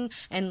calling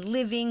and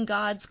living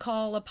God's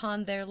call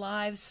upon their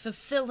lives,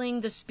 fulfilling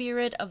the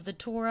spirit of the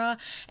Torah,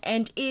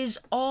 and is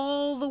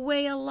all the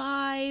way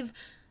alive?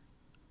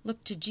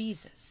 Look to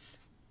Jesus,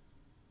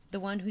 the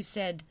one who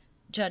said,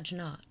 "Judge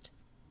not."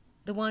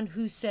 The one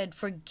who said,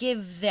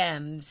 "Forgive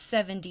them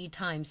 70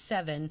 times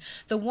 7.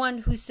 The one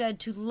who said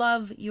to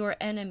love your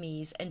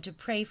enemies and to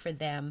pray for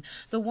them.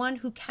 The one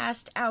who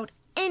cast out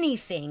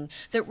anything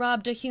that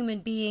robbed a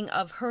human being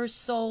of her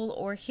soul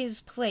or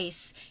his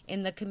place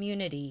in the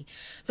community.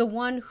 The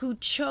one who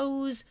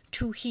chose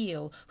to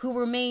heal, who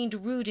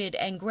remained rooted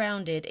and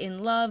grounded in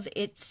love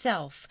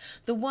itself.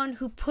 The one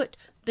who put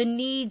the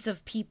needs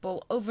of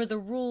people over the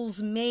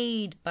rules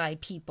made by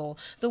people.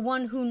 The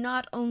one who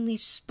not only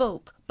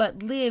spoke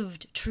but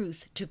lived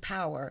truth to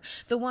power.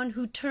 The one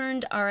who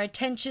turned our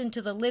attention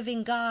to the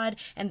living God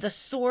and the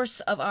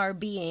source of our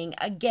being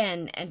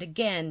again and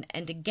again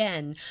and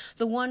again.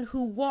 The one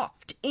who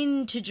walked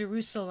into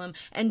Jerusalem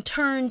and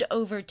turned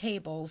over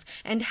tables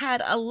and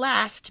had a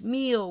last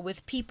meal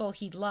with people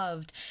he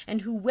loved,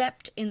 and who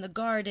wept in the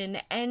garden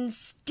and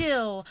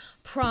still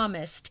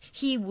promised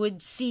he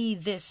would see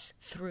this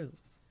through.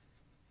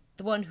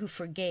 The one who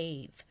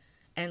forgave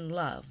and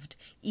loved,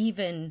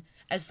 even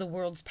as the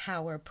world's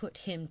power put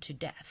him to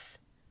death.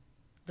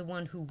 The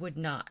one who would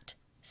not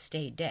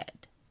stay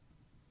dead.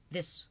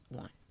 This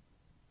one.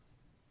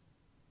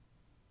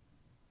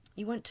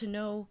 You want to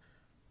know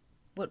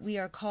what we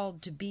are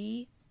called to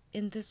be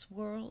in this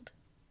world?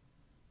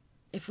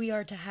 If we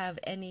are to have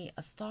any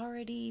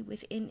authority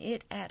within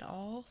it at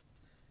all,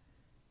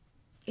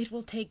 it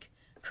will take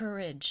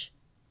courage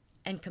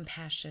and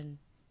compassion,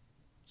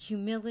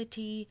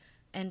 humility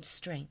and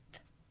strength.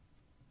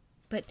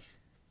 But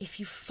if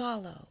we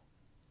follow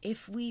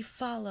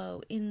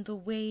in the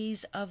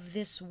ways of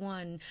this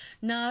one,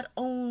 not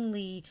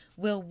only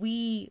will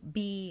we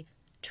be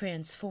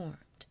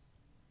transformed,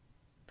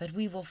 but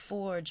we will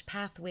forge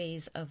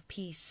pathways of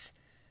peace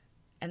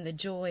and the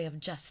joy of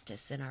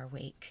justice in our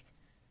wake.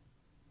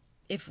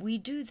 If we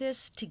do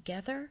this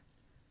together,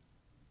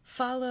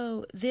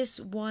 follow this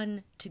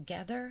one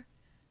together,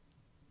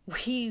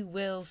 we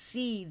will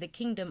see the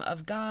kingdom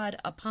of God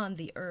upon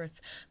the earth,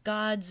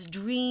 God's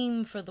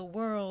dream for the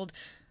world,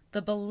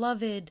 the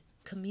beloved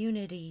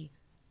community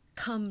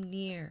come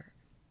near.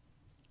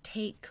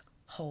 Take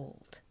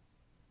hold.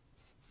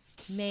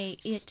 May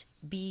it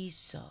be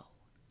so.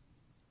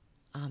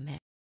 Amen.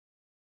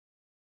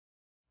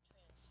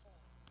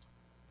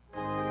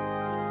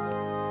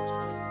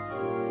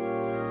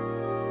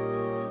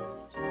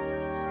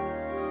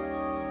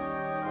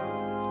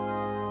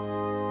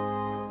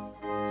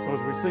 So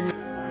as we sing,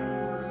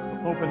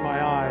 open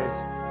my eyes,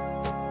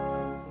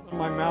 open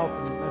my mouth,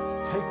 and let's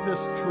take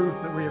this truth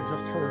that we have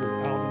just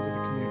heard out into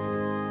the community.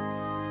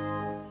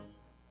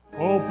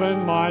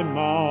 Open my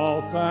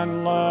mouth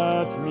and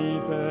let me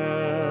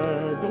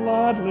bear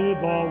gladly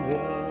the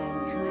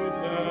warm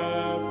truth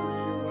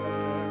everywhere.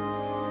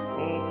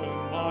 Open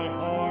my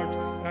heart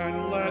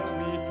and let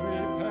me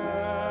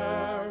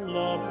prepare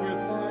love with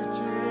thy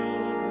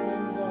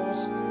children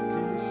thus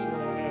to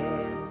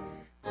share.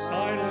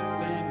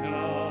 Silently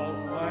now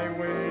I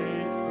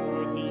wait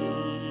for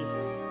thee,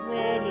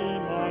 ready,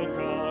 my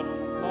God,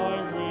 my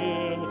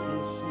will to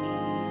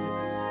see.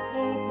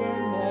 Open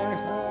my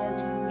heart,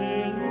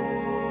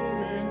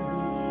 illumine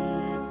me,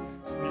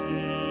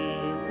 Spirit.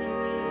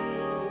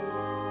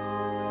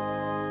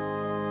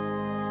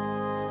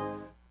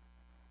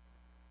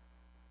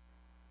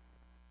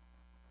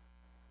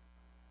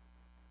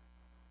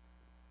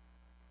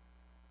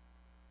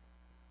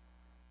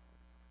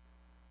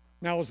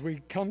 Now, as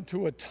we come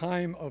to a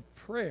time of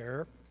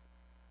prayer,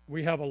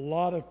 we have a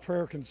lot of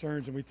prayer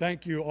concerns, and we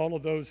thank you, all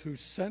of those who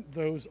sent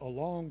those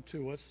along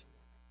to us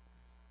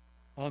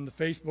on the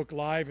Facebook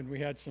Live, and we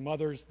had some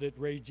others that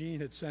Ray Jean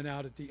had sent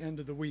out at the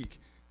end of the week.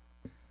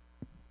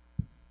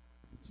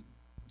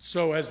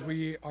 So as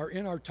we are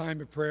in our time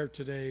of prayer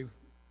today,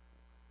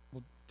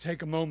 we'll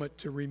take a moment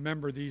to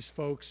remember these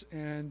folks,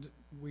 and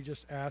we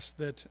just ask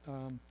that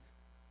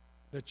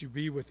that you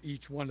be with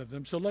each one of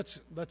them. So let's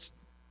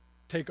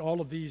take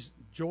all of these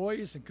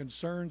joys and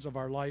concerns of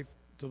our life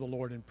to the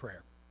Lord in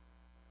prayer.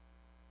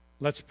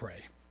 Let's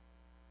pray.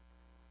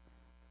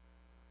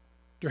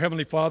 Dear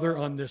Heavenly Father,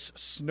 on this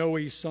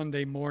snowy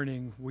Sunday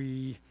morning,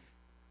 we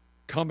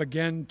come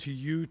again to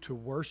you to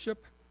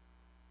worship,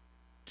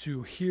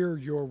 to hear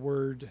your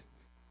word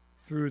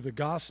through the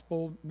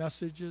gospel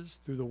messages,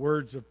 through the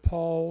words of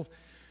Paul,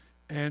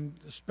 and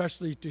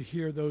especially to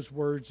hear those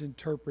words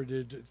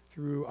interpreted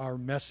through our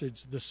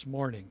message this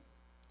morning.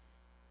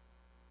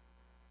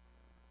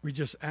 We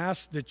just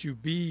ask that you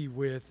be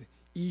with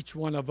each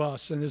one of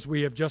us, and as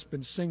we have just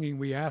been singing,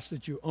 we ask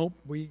that you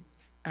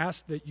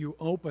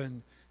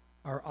open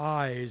our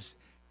eyes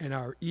and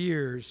our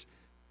ears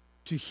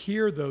to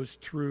hear those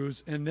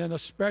truths, and then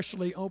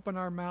especially open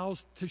our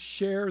mouths to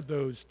share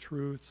those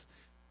truths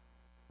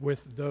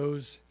with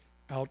those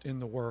out in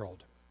the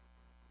world.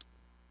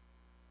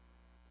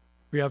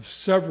 We have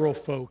several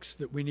folks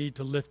that we need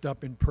to lift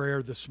up in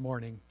prayer this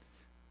morning.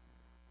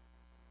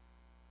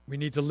 We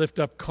need to lift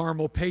up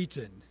Carmel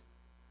Payton,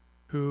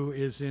 who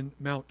is in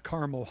Mount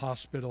Carmel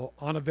Hospital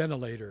on a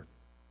ventilator,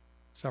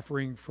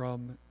 suffering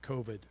from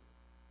COVID.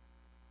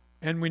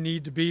 And we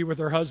need to be with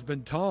her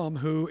husband, Tom,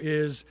 who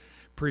is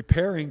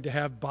preparing to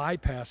have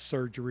bypass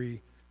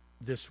surgery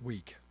this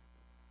week.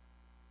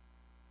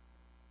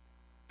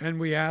 And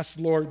we ask,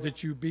 Lord,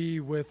 that you be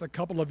with a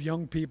couple of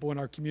young people in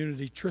our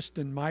community,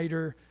 Tristan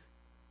Miter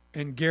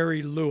and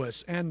Gary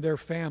Lewis, and their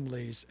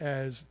families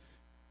as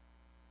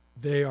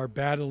they are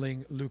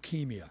battling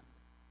leukemia.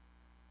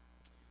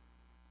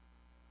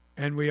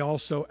 And we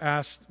also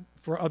ask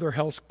for other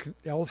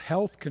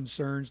health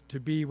concerns to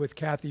be with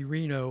Kathy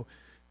Reno,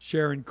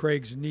 Sharon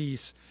Craig's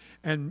niece,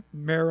 and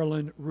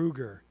Marilyn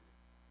Ruger,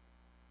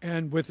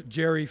 and with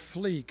Jerry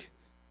Fleek,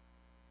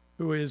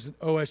 who is in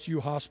OSU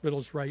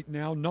hospitals right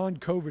now,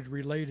 non-COVID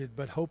related,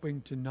 but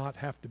hoping to not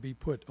have to be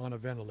put on a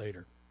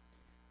ventilator.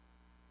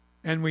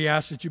 And we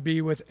ask that you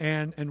be with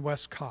Ann and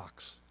Wes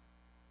Cox.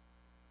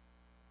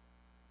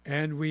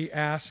 And we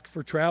ask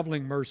for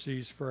traveling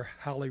mercies for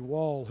Hallie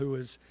Wall, who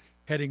is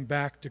heading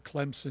back to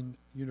Clemson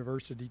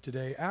University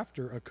today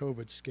after a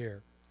COVID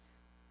scare,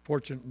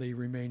 fortunately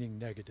remaining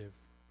negative.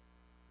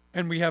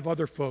 And we have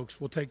other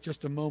folks we'll take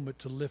just a moment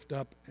to lift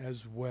up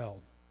as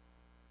well.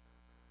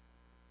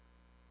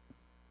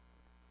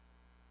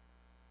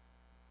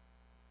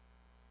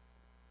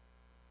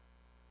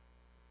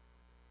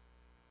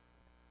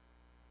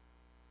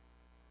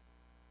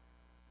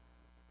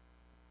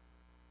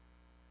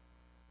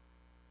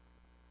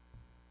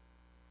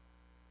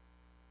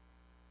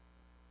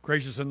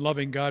 Gracious and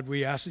loving God,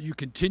 we ask that you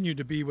continue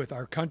to be with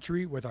our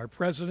country, with our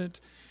president,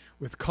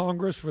 with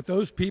Congress, with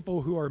those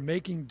people who are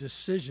making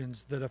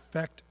decisions that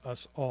affect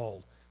us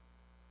all.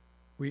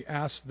 We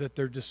ask that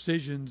their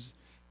decisions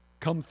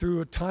come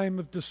through a time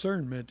of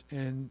discernment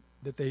and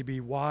that they be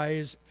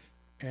wise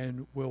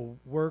and will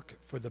work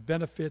for the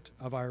benefit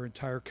of our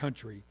entire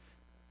country.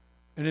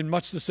 And in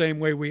much the same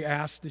way, we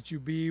ask that you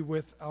be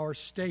with our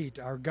state,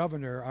 our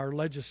governor, our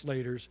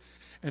legislators,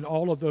 and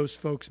all of those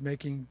folks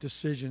making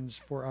decisions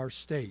for our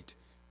state.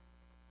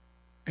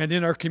 And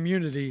in our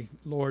community,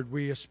 Lord,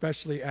 we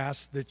especially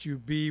ask that you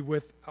be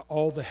with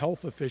all the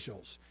health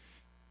officials.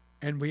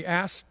 And we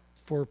ask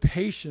for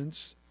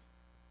patience.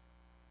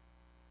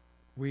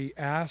 We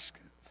ask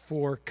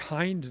for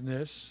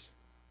kindness.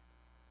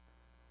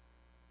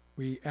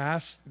 We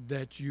ask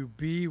that you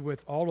be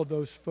with all of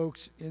those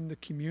folks in the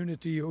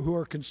community who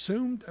are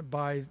consumed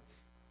by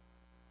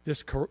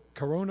this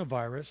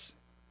coronavirus.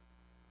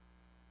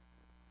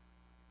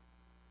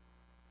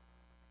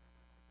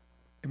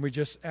 And we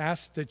just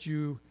ask that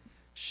you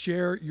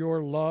share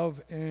your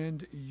love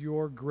and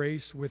your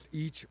grace with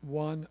each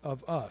one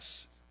of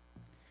us.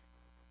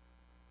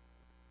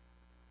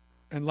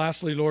 And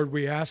lastly, Lord,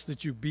 we ask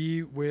that you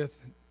be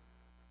with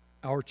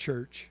our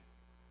church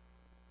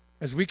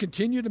as we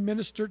continue to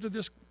minister to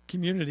this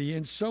community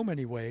in so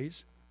many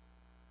ways,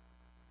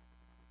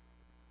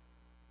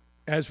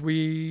 as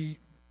we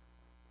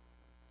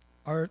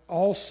are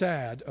all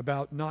sad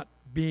about not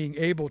being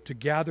able to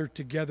gather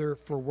together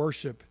for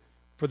worship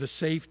for the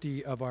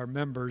safety of our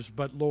members.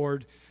 But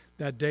Lord,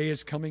 that day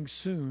is coming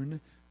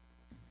soon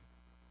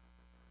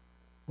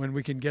when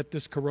we can get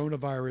this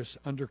coronavirus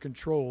under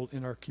control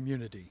in our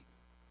community.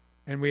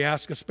 And we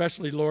ask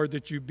especially, Lord,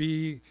 that you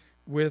be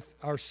with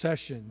our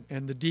session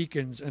and the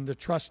deacons and the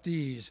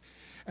trustees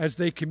as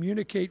they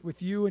communicate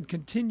with you and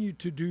continue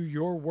to do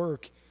your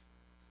work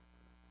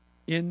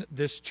in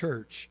this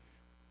church.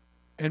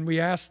 And we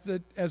ask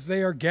that as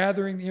they are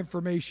gathering the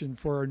information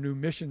for our new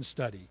mission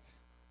study,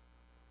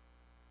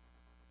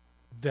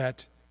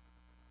 that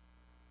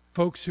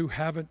folks who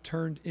haven't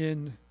turned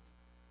in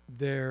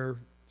their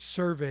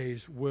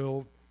surveys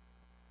will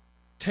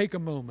take a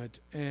moment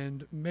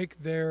and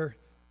make their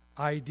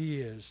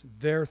ideas,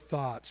 their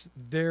thoughts,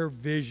 their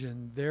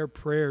vision, their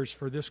prayers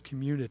for this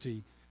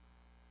community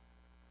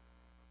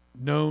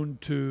known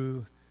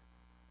to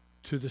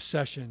the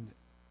session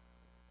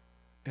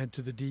and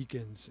to the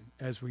deacons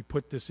as we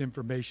put this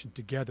information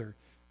together.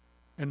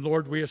 And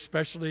Lord, we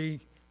especially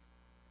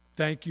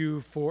thank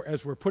you for,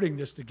 as we're putting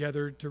this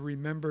together, to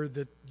remember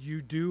that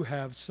you do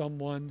have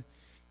someone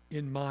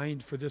in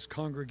mind for this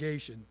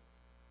congregation.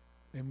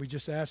 And we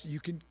just ask that you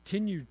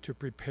continue to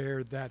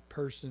prepare that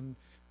person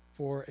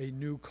for a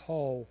new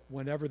call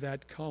whenever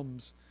that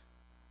comes,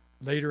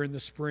 later in the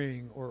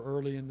spring or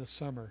early in the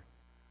summer.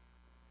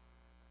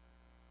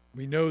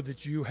 We know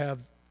that you have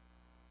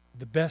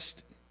the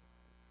best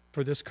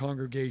for this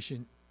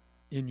congregation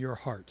in your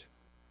heart.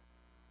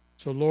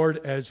 So Lord,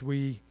 as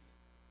we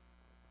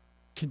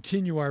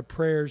continue our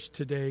prayers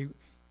today,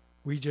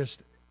 we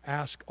just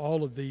ask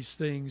all of these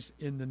things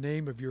in the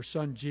name of your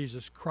Son,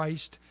 Jesus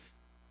Christ.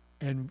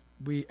 And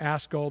we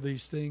ask all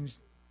these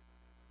things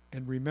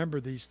and remember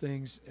these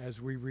things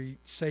as we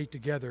say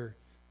together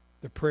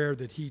the prayer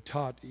that he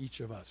taught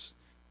each of us.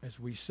 As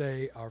we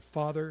say, Our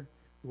Father,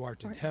 who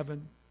art in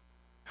heaven,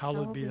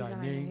 hallowed be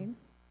thy name.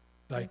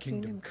 Thy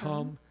kingdom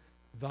come,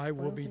 thy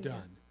will be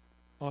done,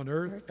 on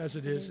earth as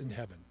it is in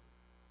heaven.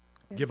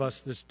 Give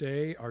us this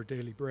day our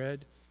daily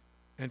bread,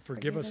 and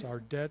forgive us our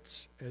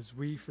debts as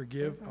we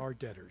forgive our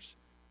debtors.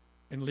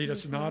 And lead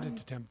us not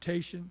into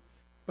temptation,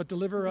 but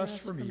deliver us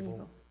from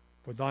evil.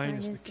 For thine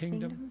is the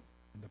kingdom,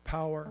 and the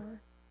power,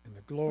 and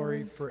the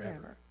glory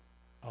forever.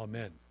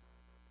 Amen.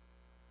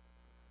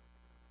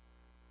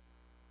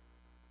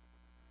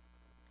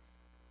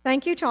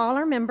 Thank you to all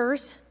our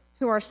members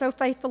who are so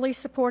faithfully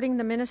supporting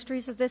the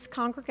ministries of this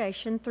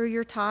congregation through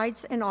your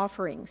tithes and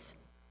offerings.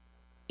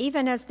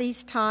 Even as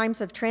these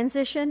times of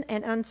transition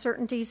and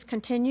uncertainties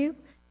continue,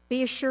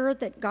 be assured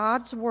that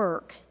God's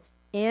work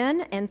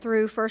in and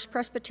through First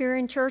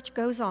Presbyterian Church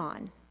goes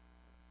on.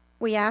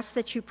 We ask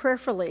that you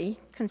prayerfully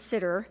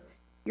consider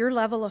your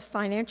level of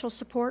financial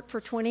support for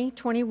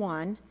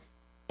 2021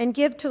 and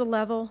give to the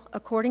level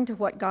according to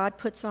what God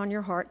puts on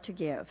your heart to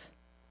give.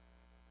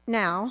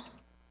 Now,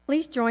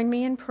 please join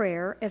me in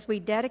prayer as we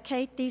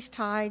dedicate these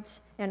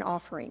tithes and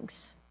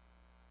offerings.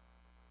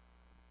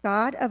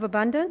 God of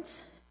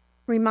abundance,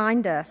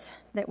 remind us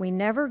that we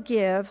never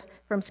give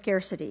from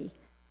scarcity,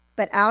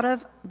 but out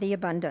of the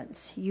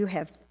abundance you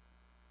have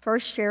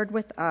first shared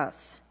with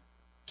us.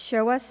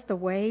 Show us the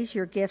ways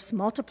your gifts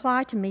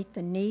multiply to meet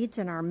the needs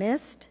in our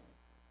midst,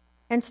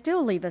 and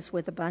still leave us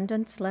with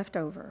abundance left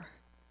over.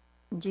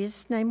 In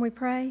Jesus' name we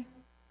pray.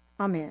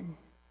 Amen.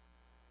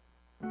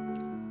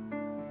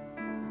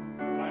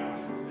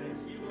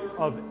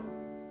 Of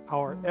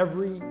our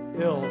every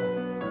ill.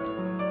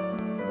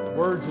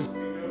 Words as we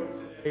go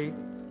today.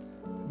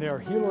 They are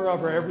healer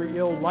of our every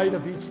ill, light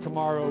of each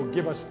tomorrow.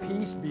 Give us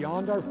peace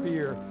beyond our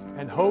fear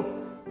and hope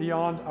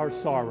beyond our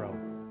sorrow.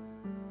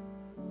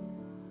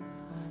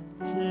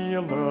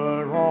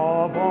 Healer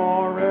of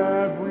our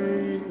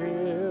every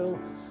ill,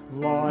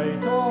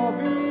 light of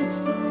each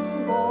tomorrow.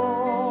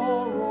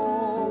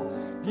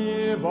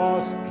 Give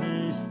us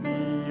peace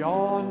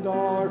beyond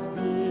our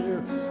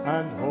fear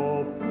and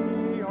hope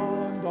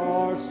beyond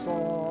our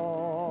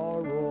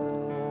sorrow.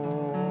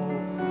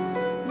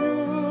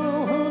 You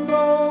who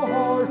know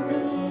our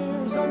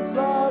fears and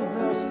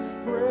sadness,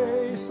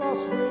 grace us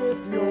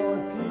with your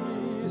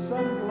peace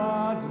and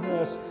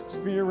gladness.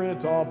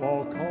 Spirit of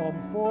all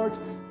comfort,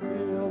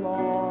 fill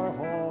our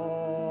hearts.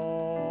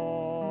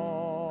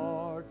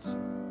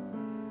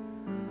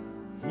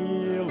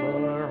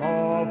 Healer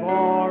of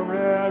our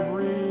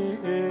every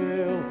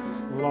ill,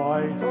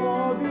 light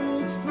of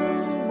each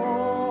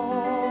tomorrow,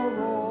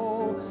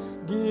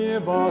 give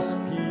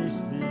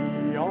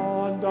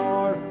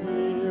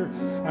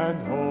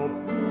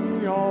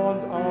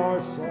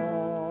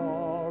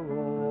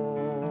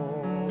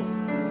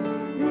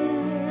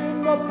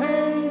of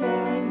pain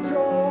and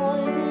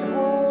joy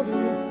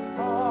beholding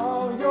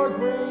how your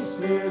grace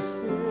is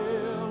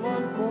still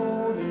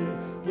unfolding.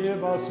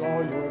 Give us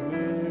all your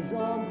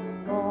vision,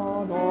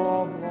 God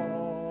of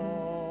love.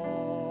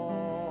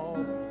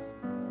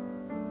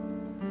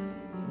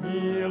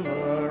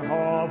 Healer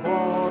of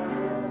our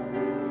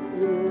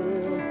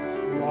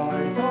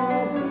light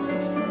of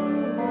each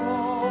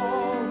tomorrow,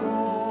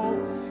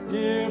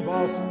 give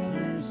us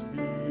peace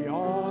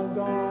beyond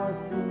our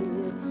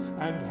fear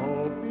and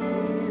hope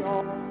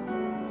beyond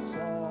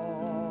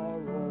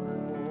sorrow.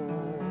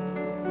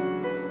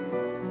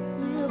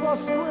 Give us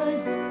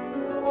strength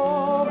to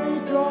love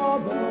each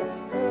other,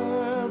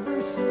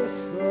 every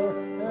sister,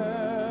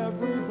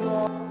 every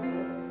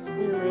brother,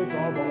 spirit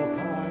of all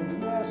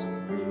kindness,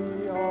 be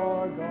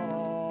our guide.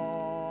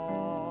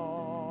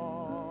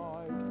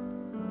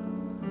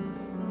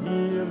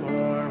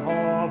 Healer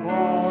of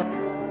our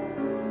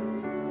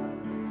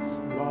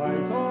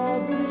light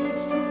of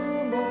each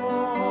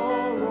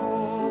tomorrow,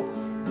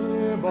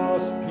 give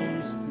us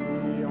peace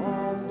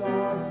beyond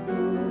our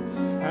fear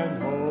and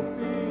hope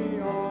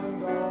beyond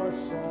our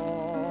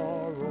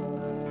sorrow.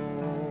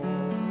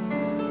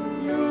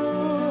 You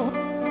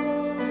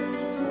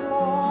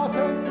thought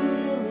and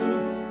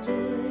feeling,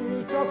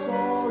 teach us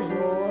all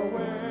your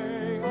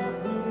way of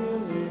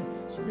healing,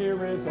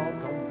 spirit of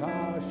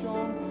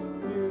compassion,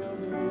 fill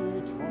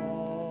each heart.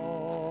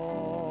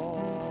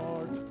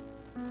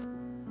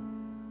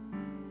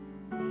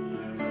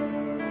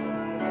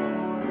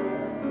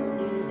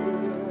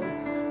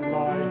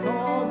 Light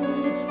of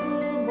each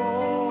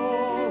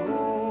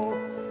tomorrow,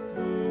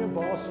 give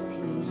us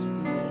peace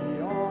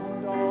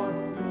beyond our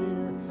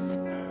fear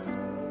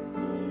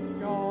and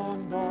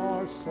beyond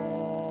our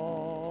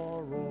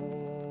sorrow.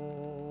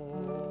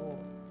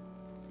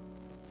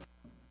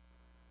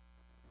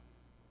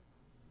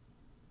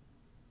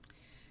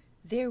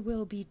 There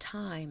will be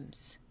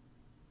times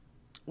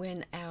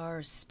when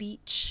our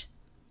speech,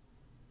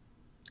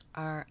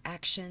 our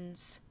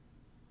actions,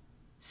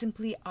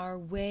 simply our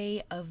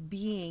way of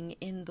being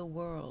in the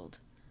world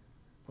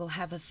will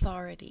have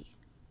authority,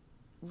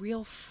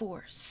 real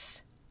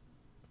force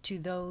to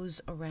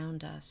those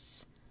around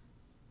us.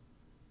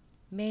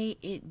 May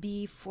it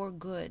be for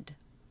good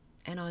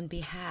and on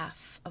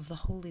behalf of the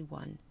Holy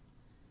One.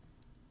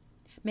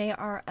 May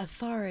our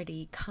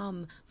authority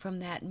come from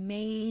that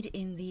made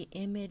in the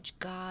image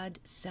God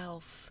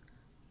self,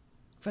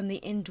 from the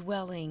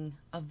indwelling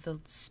of the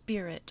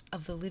Spirit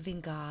of the living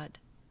God,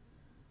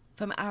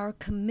 from our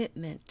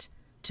commitment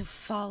to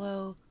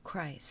follow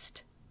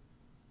Christ,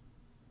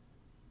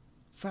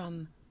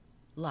 from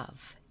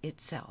love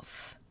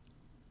itself.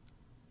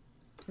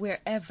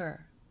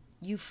 Wherever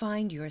you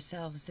find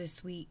yourselves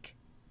this week,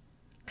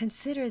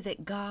 consider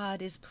that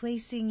God is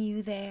placing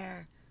you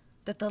there,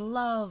 that the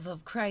love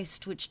of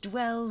Christ which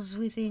dwells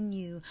within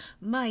you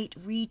might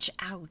reach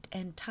out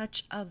and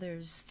touch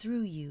others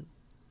through you.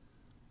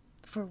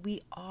 For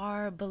we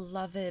are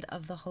beloved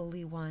of the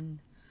Holy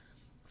One,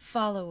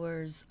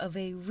 followers of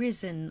a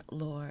risen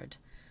Lord,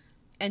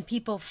 and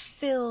people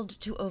filled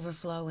to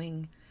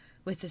overflowing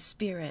with the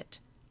Spirit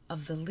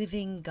of the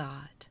living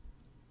God.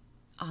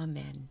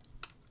 Amen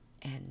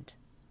and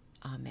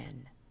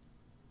amen.